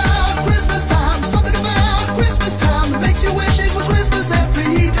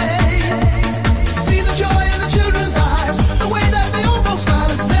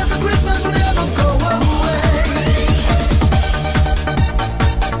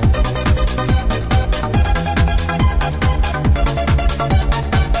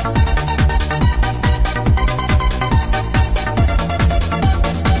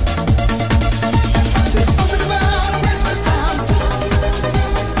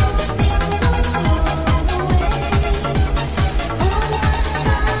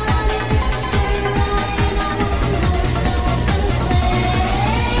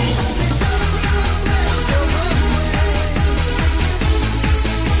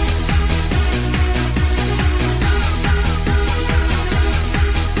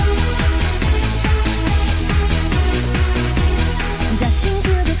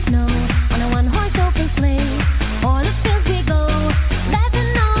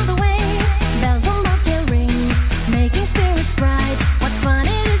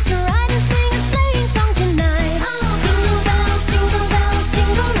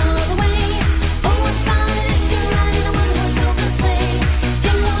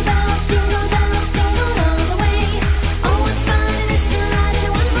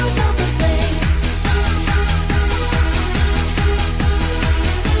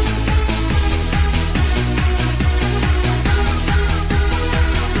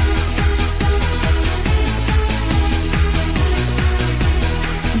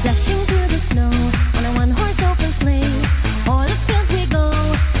 Dashing through the snow on a one-horse open sleigh. O'er the fields we go,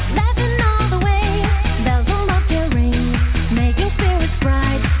 laughing all the way. Bells on bobtail ring, making spirits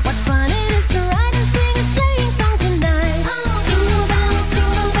bright. What fun it is to ride and sing a sleighing song tonight. Jingle bells,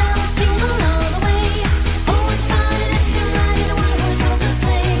 jingle all the way. Oh, what fun it is to ride in a one-horse open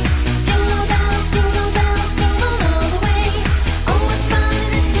sleigh. Jingle bells, jingle all the way. Oh, what fun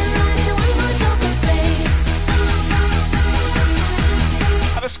it is to ride in a one-horse open sleigh.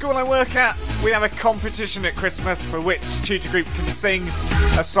 At the school I work at, we have a competition at Christmas for which tutor group can sing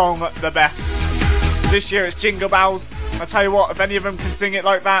a song the best. This year it's Jingle Bells. I tell you what, if any of them can sing it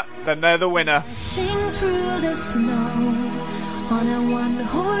like that, then they're the winner. Dashing through the snow on a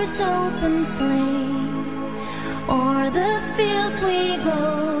one-horse open sleigh. O'er the fields we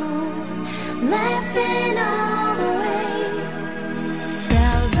go, laughing all the way.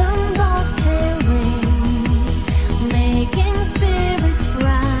 Bells on bobtail ring, making spirits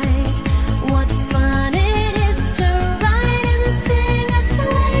bright. What fun it is to ride and sing a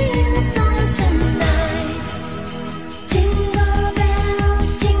sleighing song tonight. Jingle bells,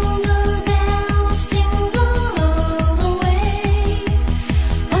 jingle all the way.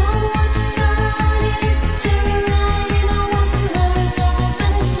 Oh, what fun it is to ride in a one-horse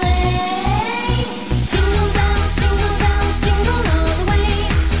open sleigh. Jingle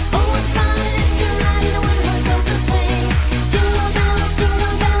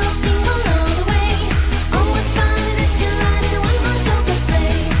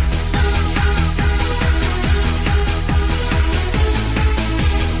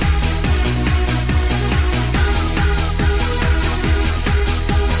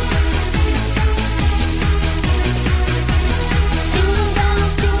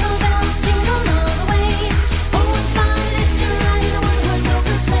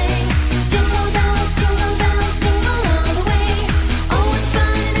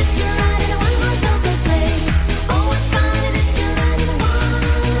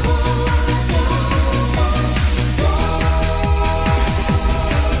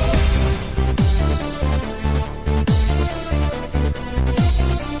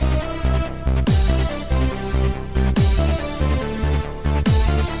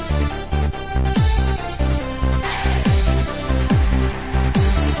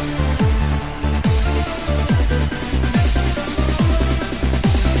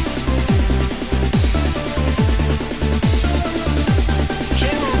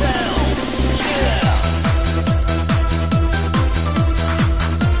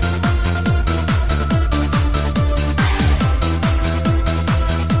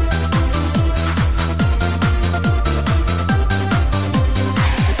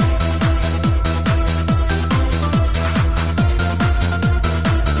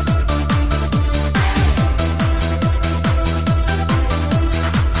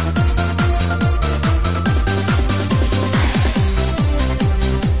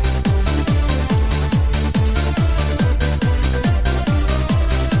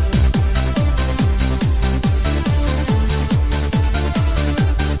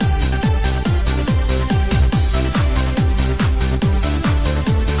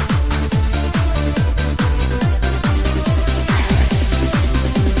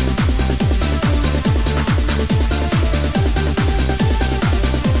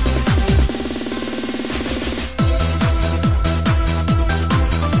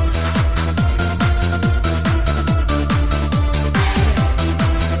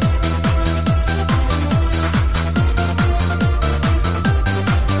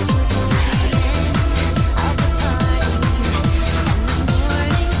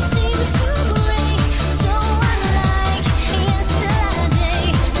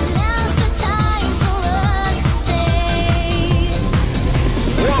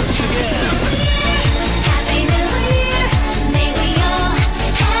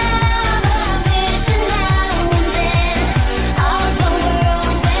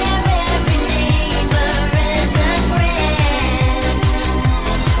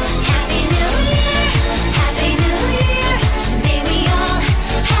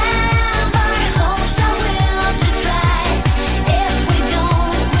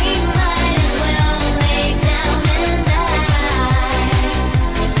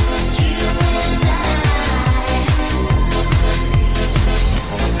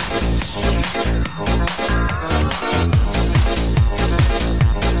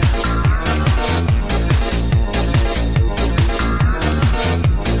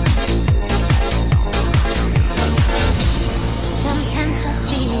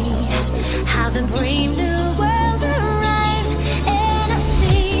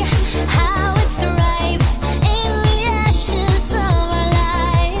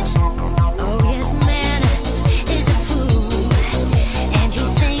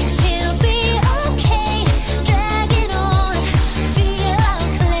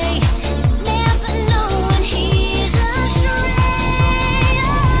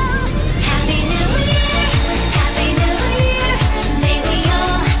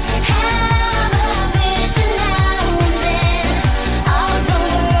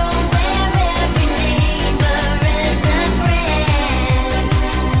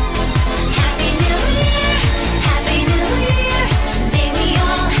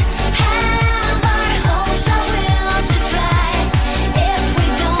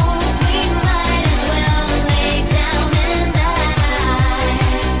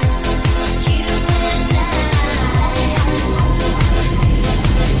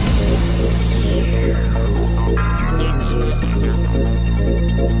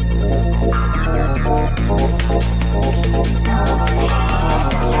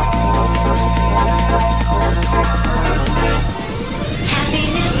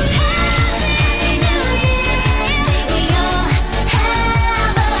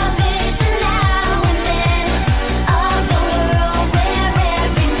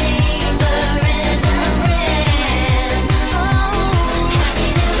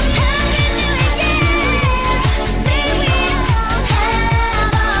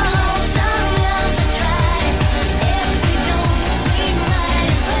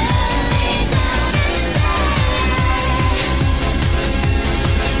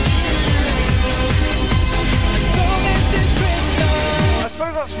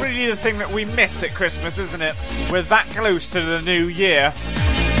thing that we miss at Christmas, isn't it? We're that close to the new year.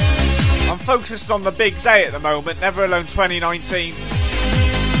 I'm focused on the big day at the moment, never alone 2019.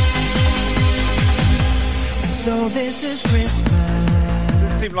 So this is Christmas.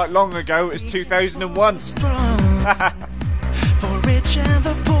 It seemed like long ago, it was 2001. For rich and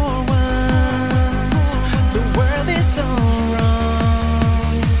the poor ones, the world is so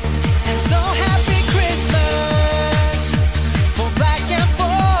wrong. And so happy Christmas for black and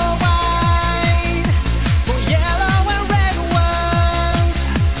for white, for yellow and red ones.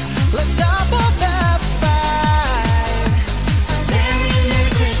 Let's stop all the fight. Merry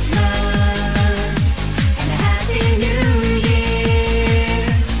Christmas and a Happy New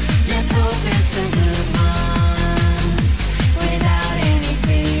Year. Let's hope it's a good one without any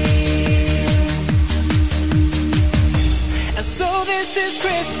fear. And so this is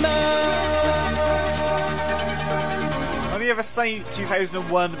Christmas. I only ever say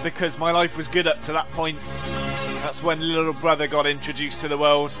 2001 because my life was good up to that point. That's when little brother got introduced to the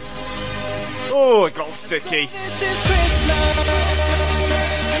world. Oh, it got sticky. This is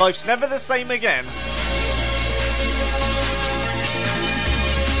Christmas. Life's never the same again. And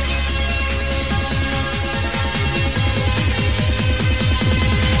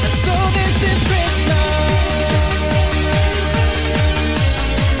so this is Christmas.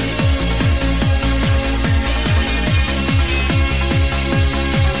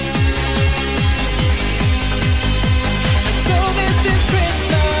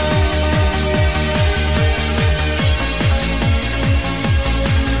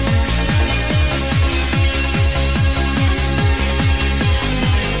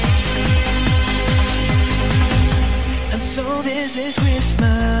 So this is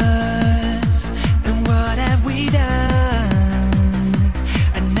Christmas, and what have we done?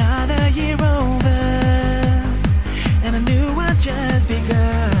 Another year over, and a new one just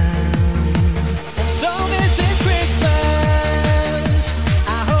begun. And so this is Christmas,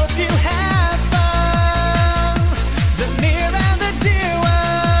 I hope you have fun. The near and the dear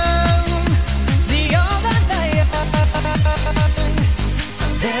one, the old and the young.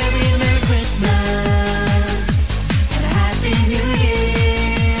 Very Merry Christmas. Happy New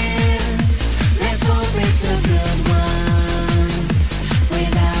Year. Let's hope it's a good one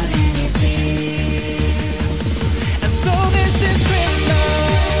without any fear. And so this is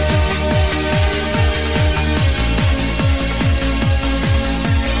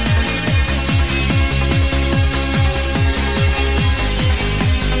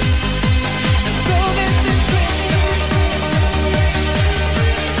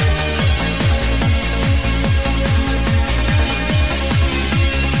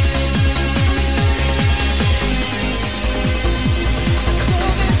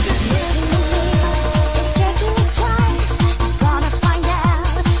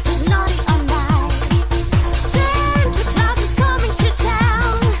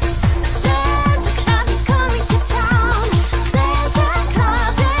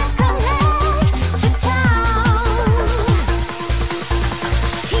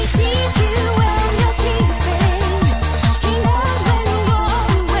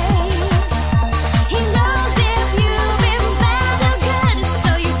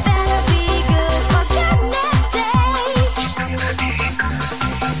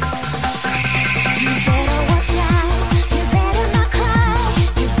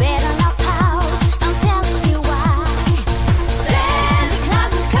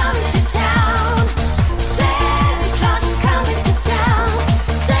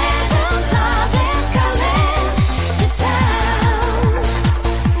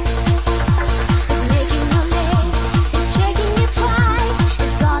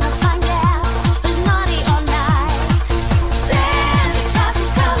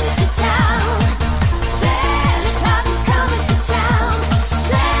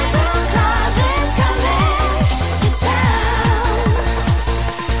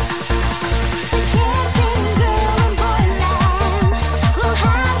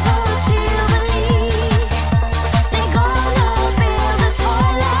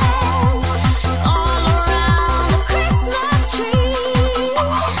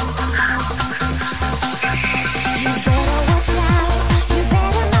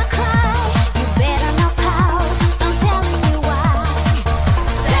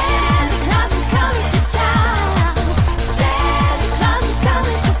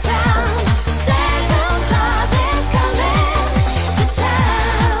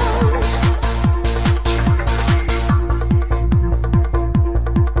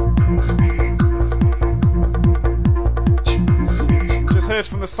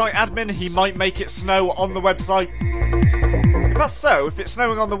From the site admin, he might make it snow on the website. If Plus, so, if it's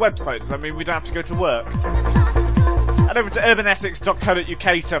snowing on the website, does that mean we don't have to go to work? Head over to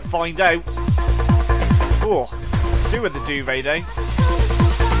urbanessex.co.uk to find out. Oh, do with the duvet day.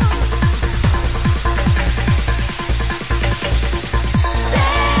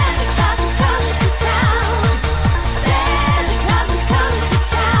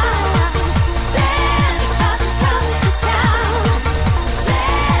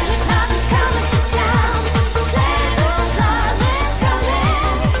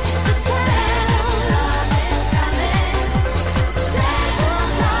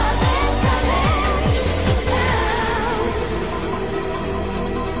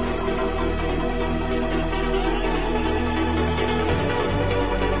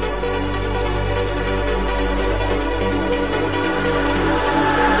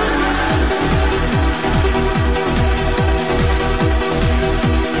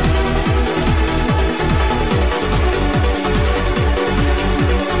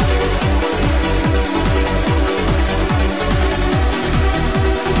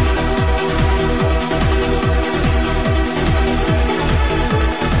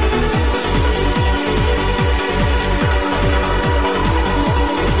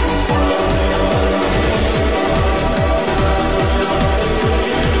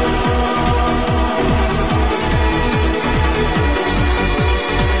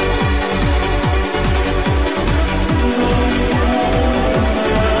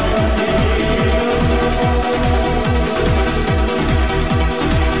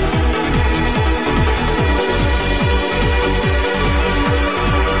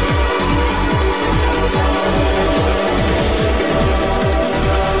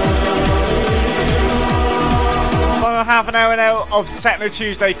 Half an hour now of Techno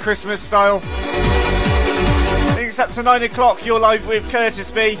Tuesday Christmas style. It's up to 9 o'clock, you're live with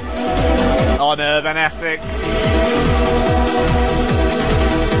Curtis B on Urban Essex.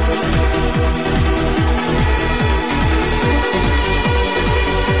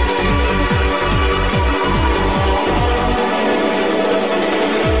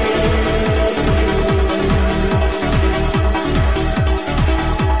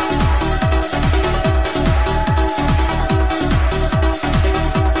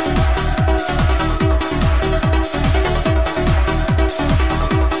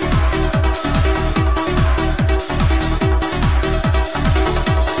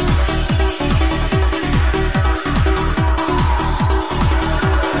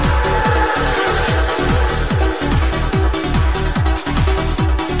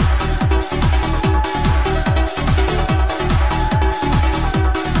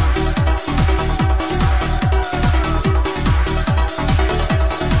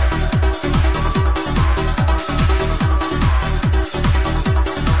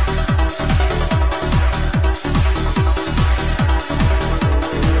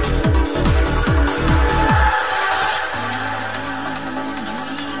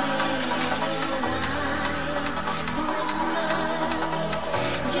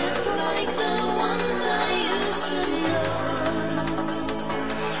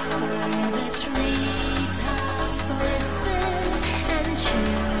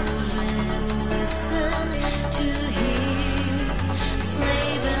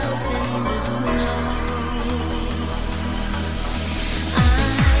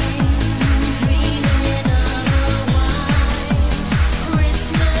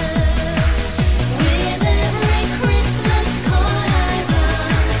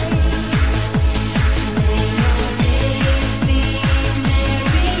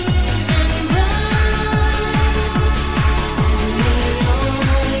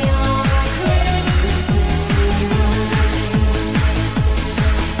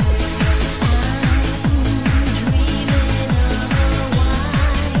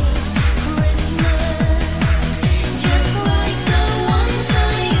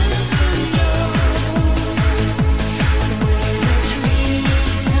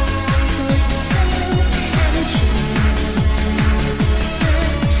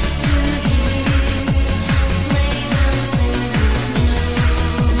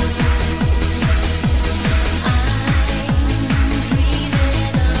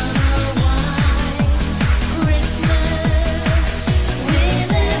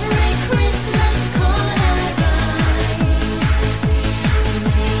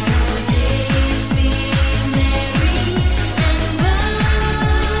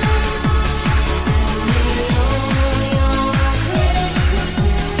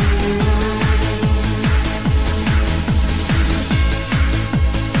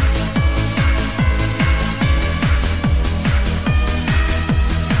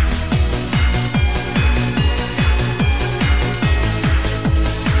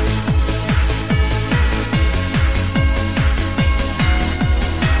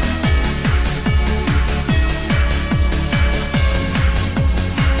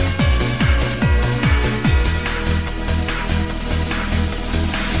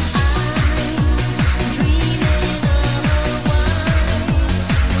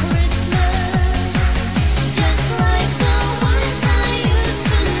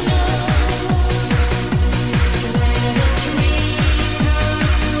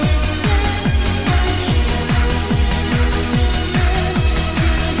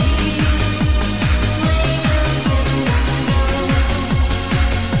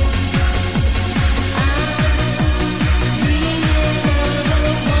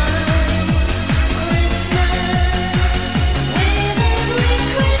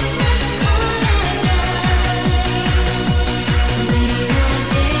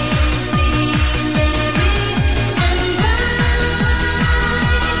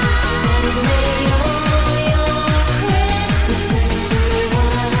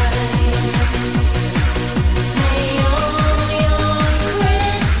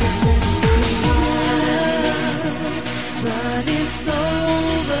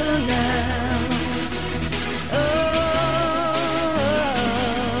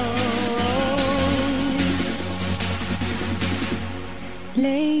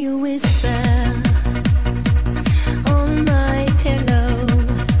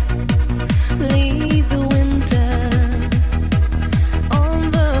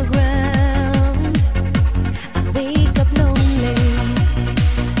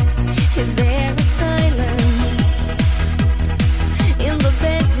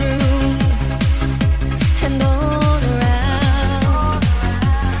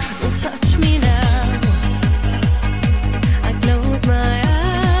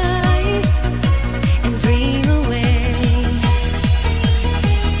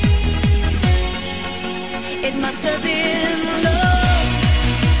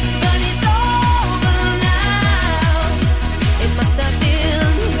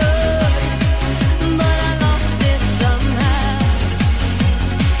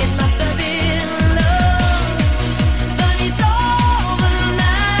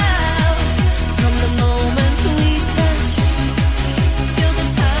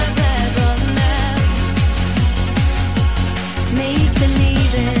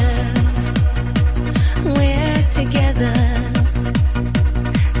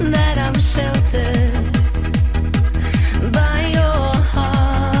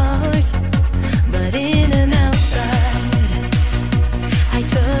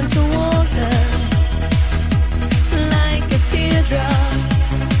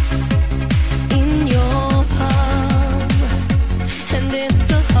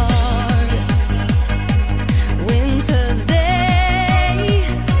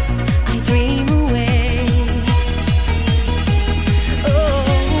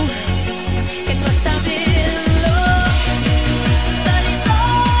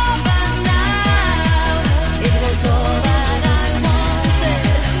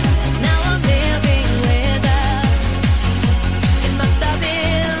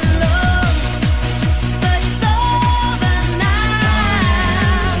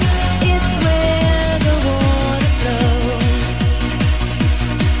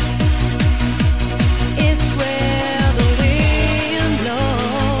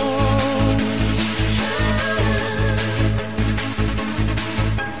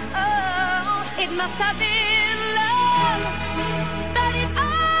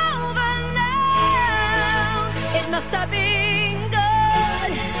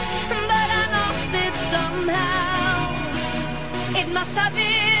 must have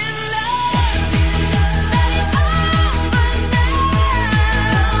been love.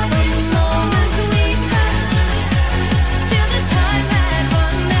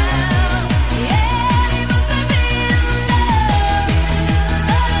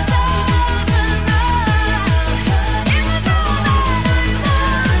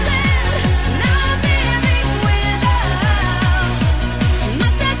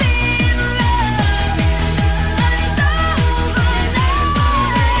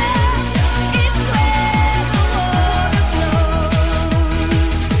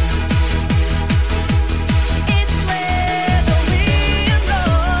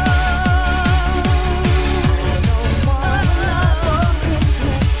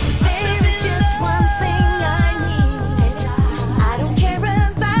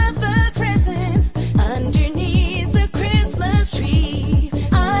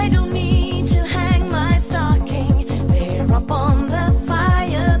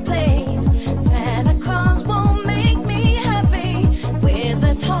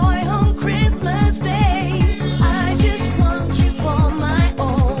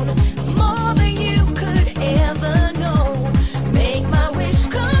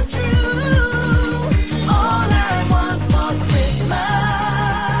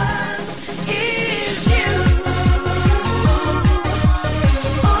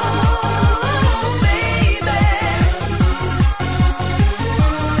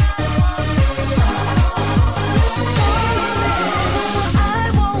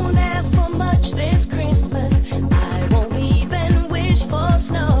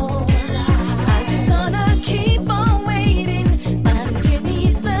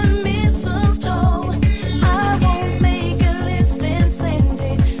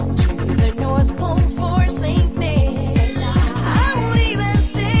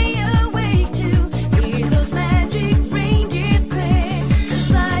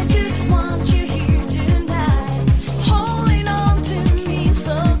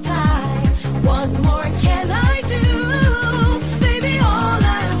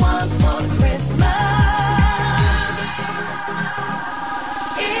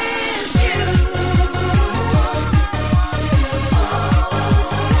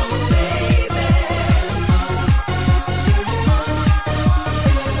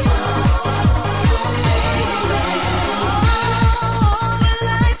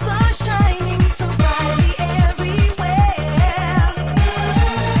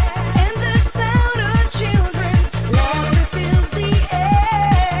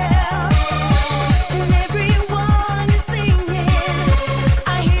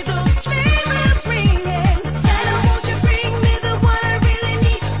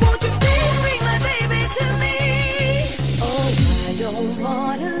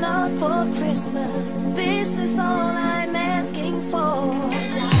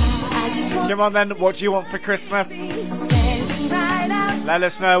 Come on then, what do you want for Christmas? Let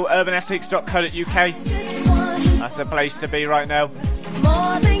us know, urbanessex.co.uk. That's the place to be right now.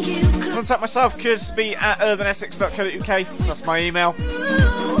 Contact myself, Cursby at urbanessex.co.uk. That's my email.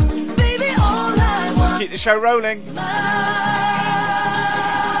 Let's keep the show rolling.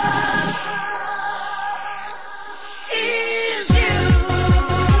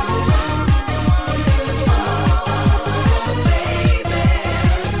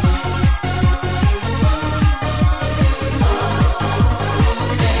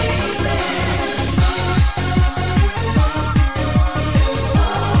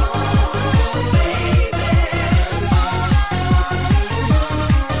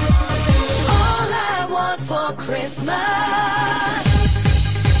 Christmas.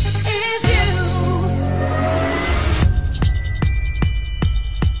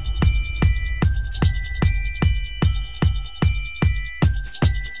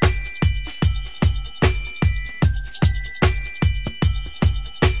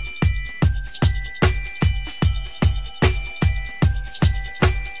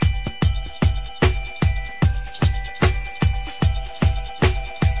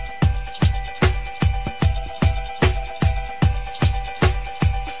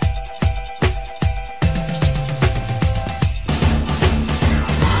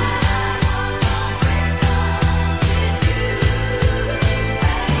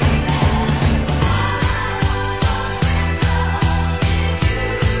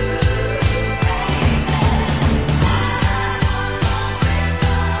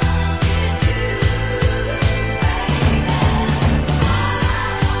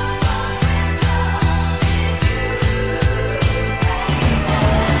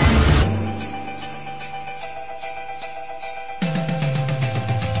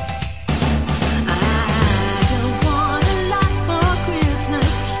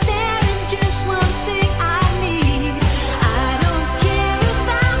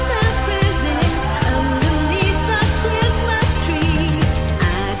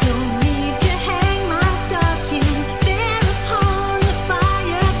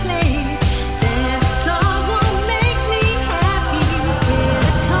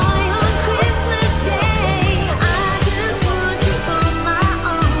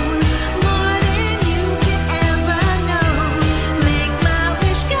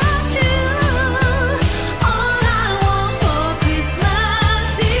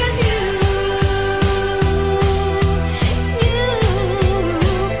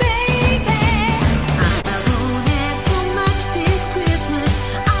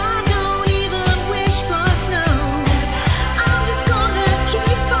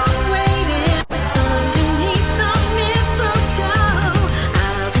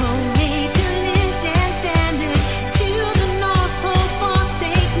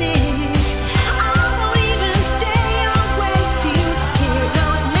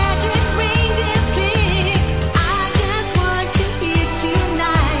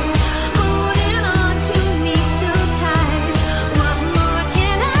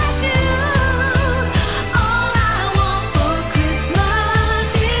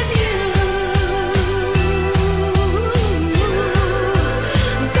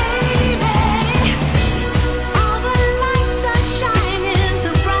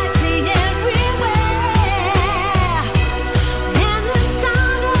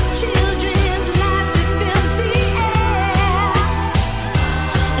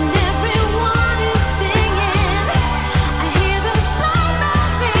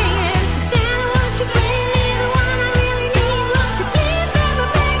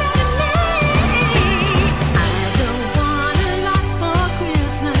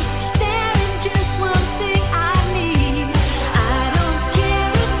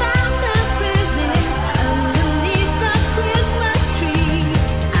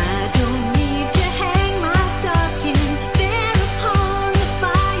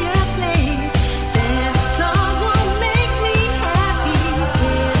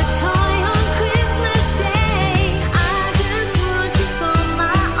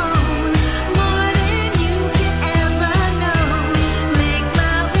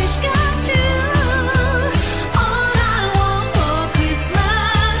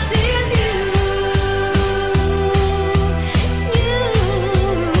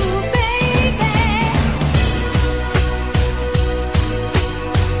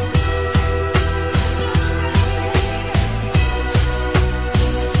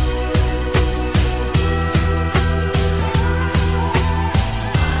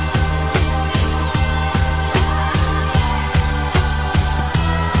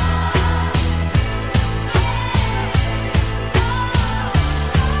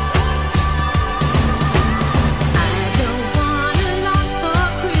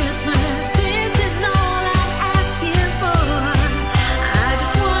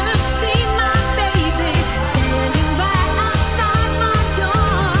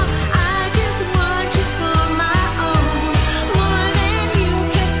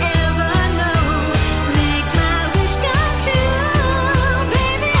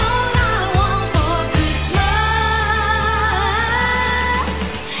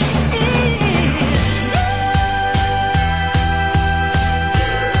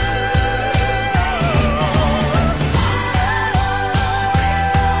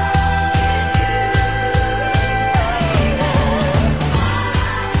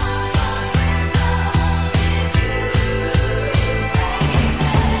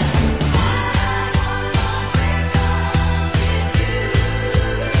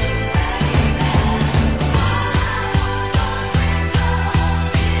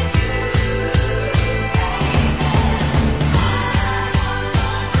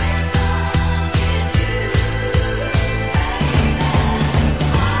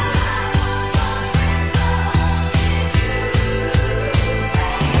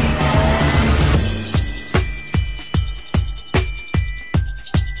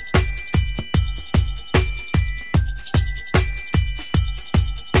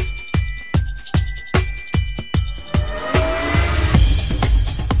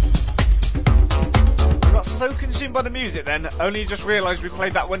 judging by the music then, only just realised we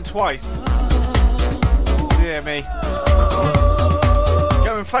played that one twice. Dear me.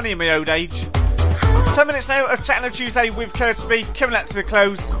 Going funny in my old age. 10 minutes now of Techno Tuesday with Curtis B, coming out to the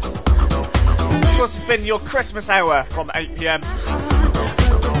close. Of course, it's been your Christmas hour from 8 PM.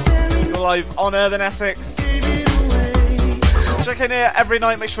 You're live on Urban Essex. Check in here every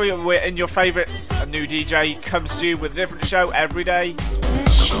night, make sure you're in your favourites. A new DJ comes to you with a different show every day.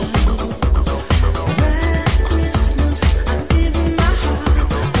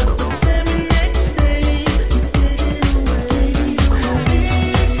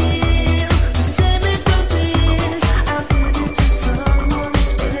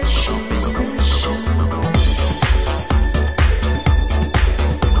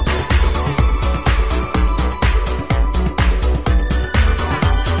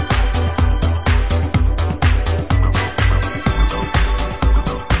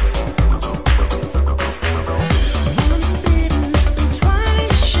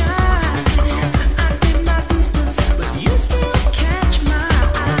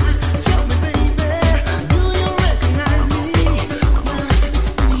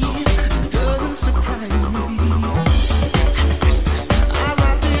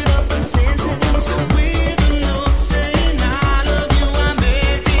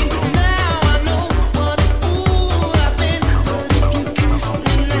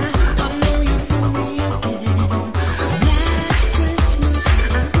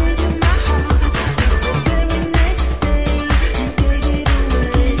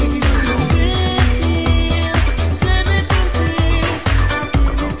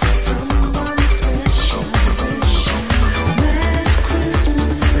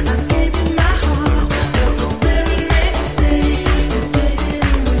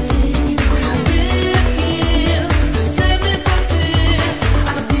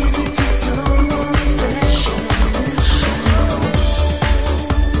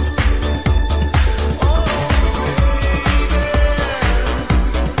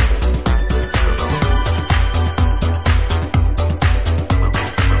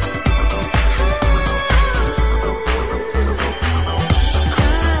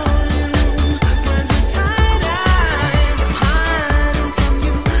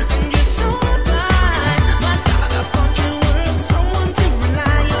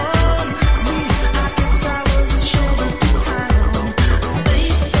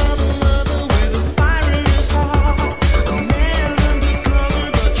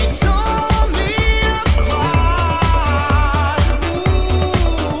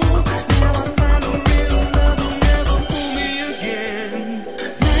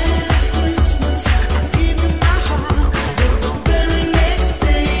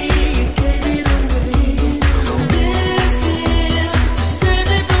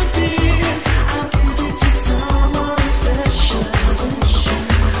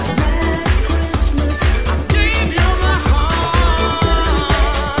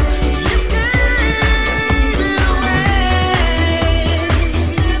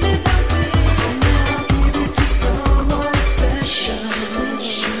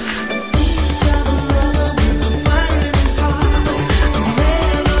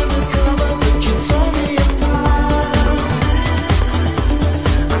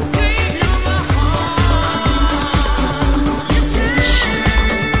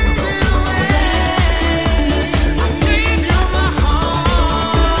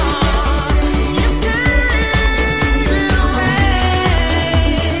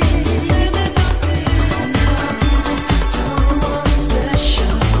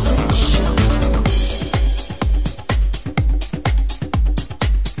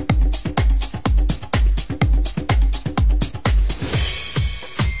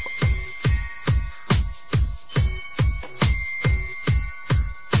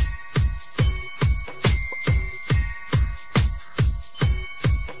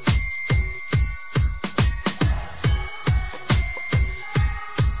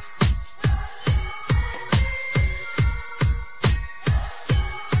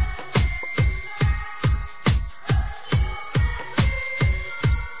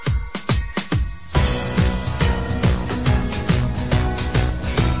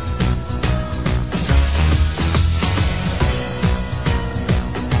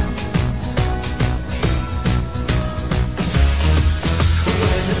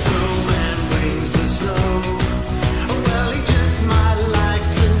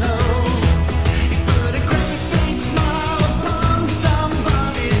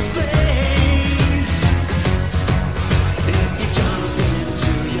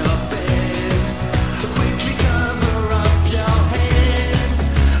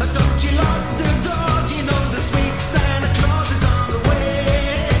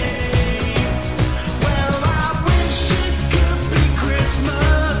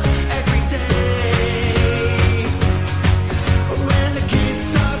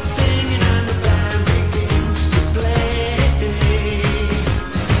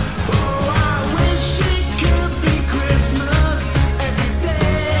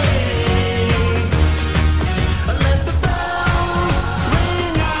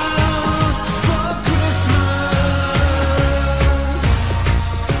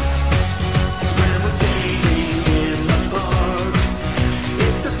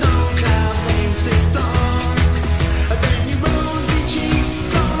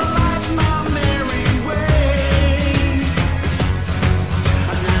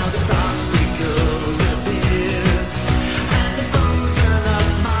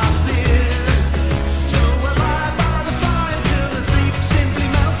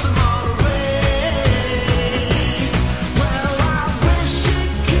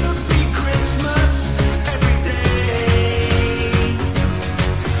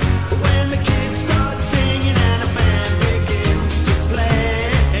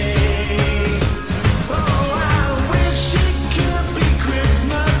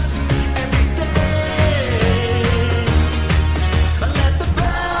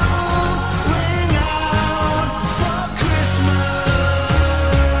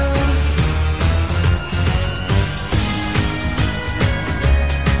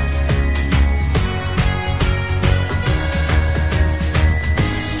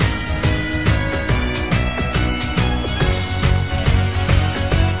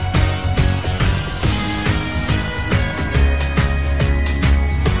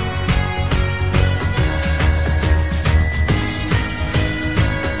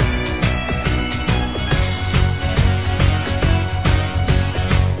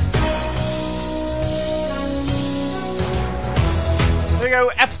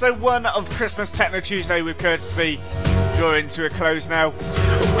 episode 1 of Christmas Techno Tuesday with Curtis B drawing to a close now.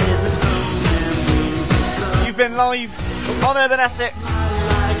 You've been live on Urban Essex.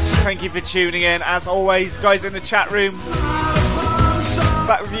 Thank you for tuning in. As always, guys in the chat room,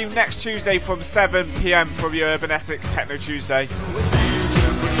 back with you next Tuesday from 7 PM for your Urban Essex Techno Tuesday.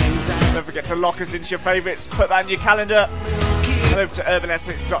 Don't forget to lock us into your favourites, put that in your calendar. Head over to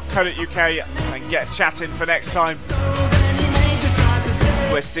urbanessex.co.uk and get chatting for next time.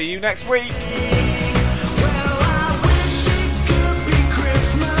 We'll see you next week.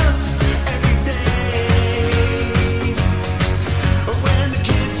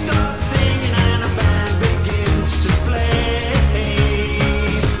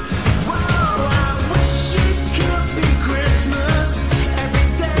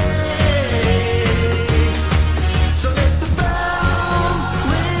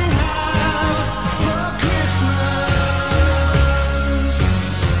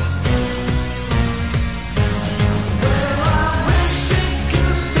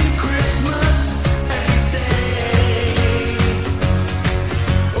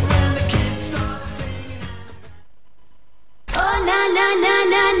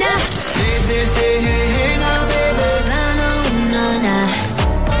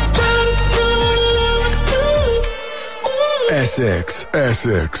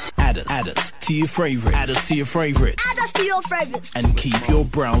 Essex. Add us to your favourites. Add us to your favourites. Add us to your favourites. And keep your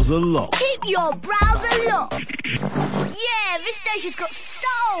browser locked. Keep your browser locked. Yeah, this station's got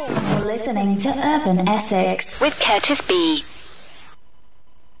soul. You're listening to Urban Essex with Curtis B.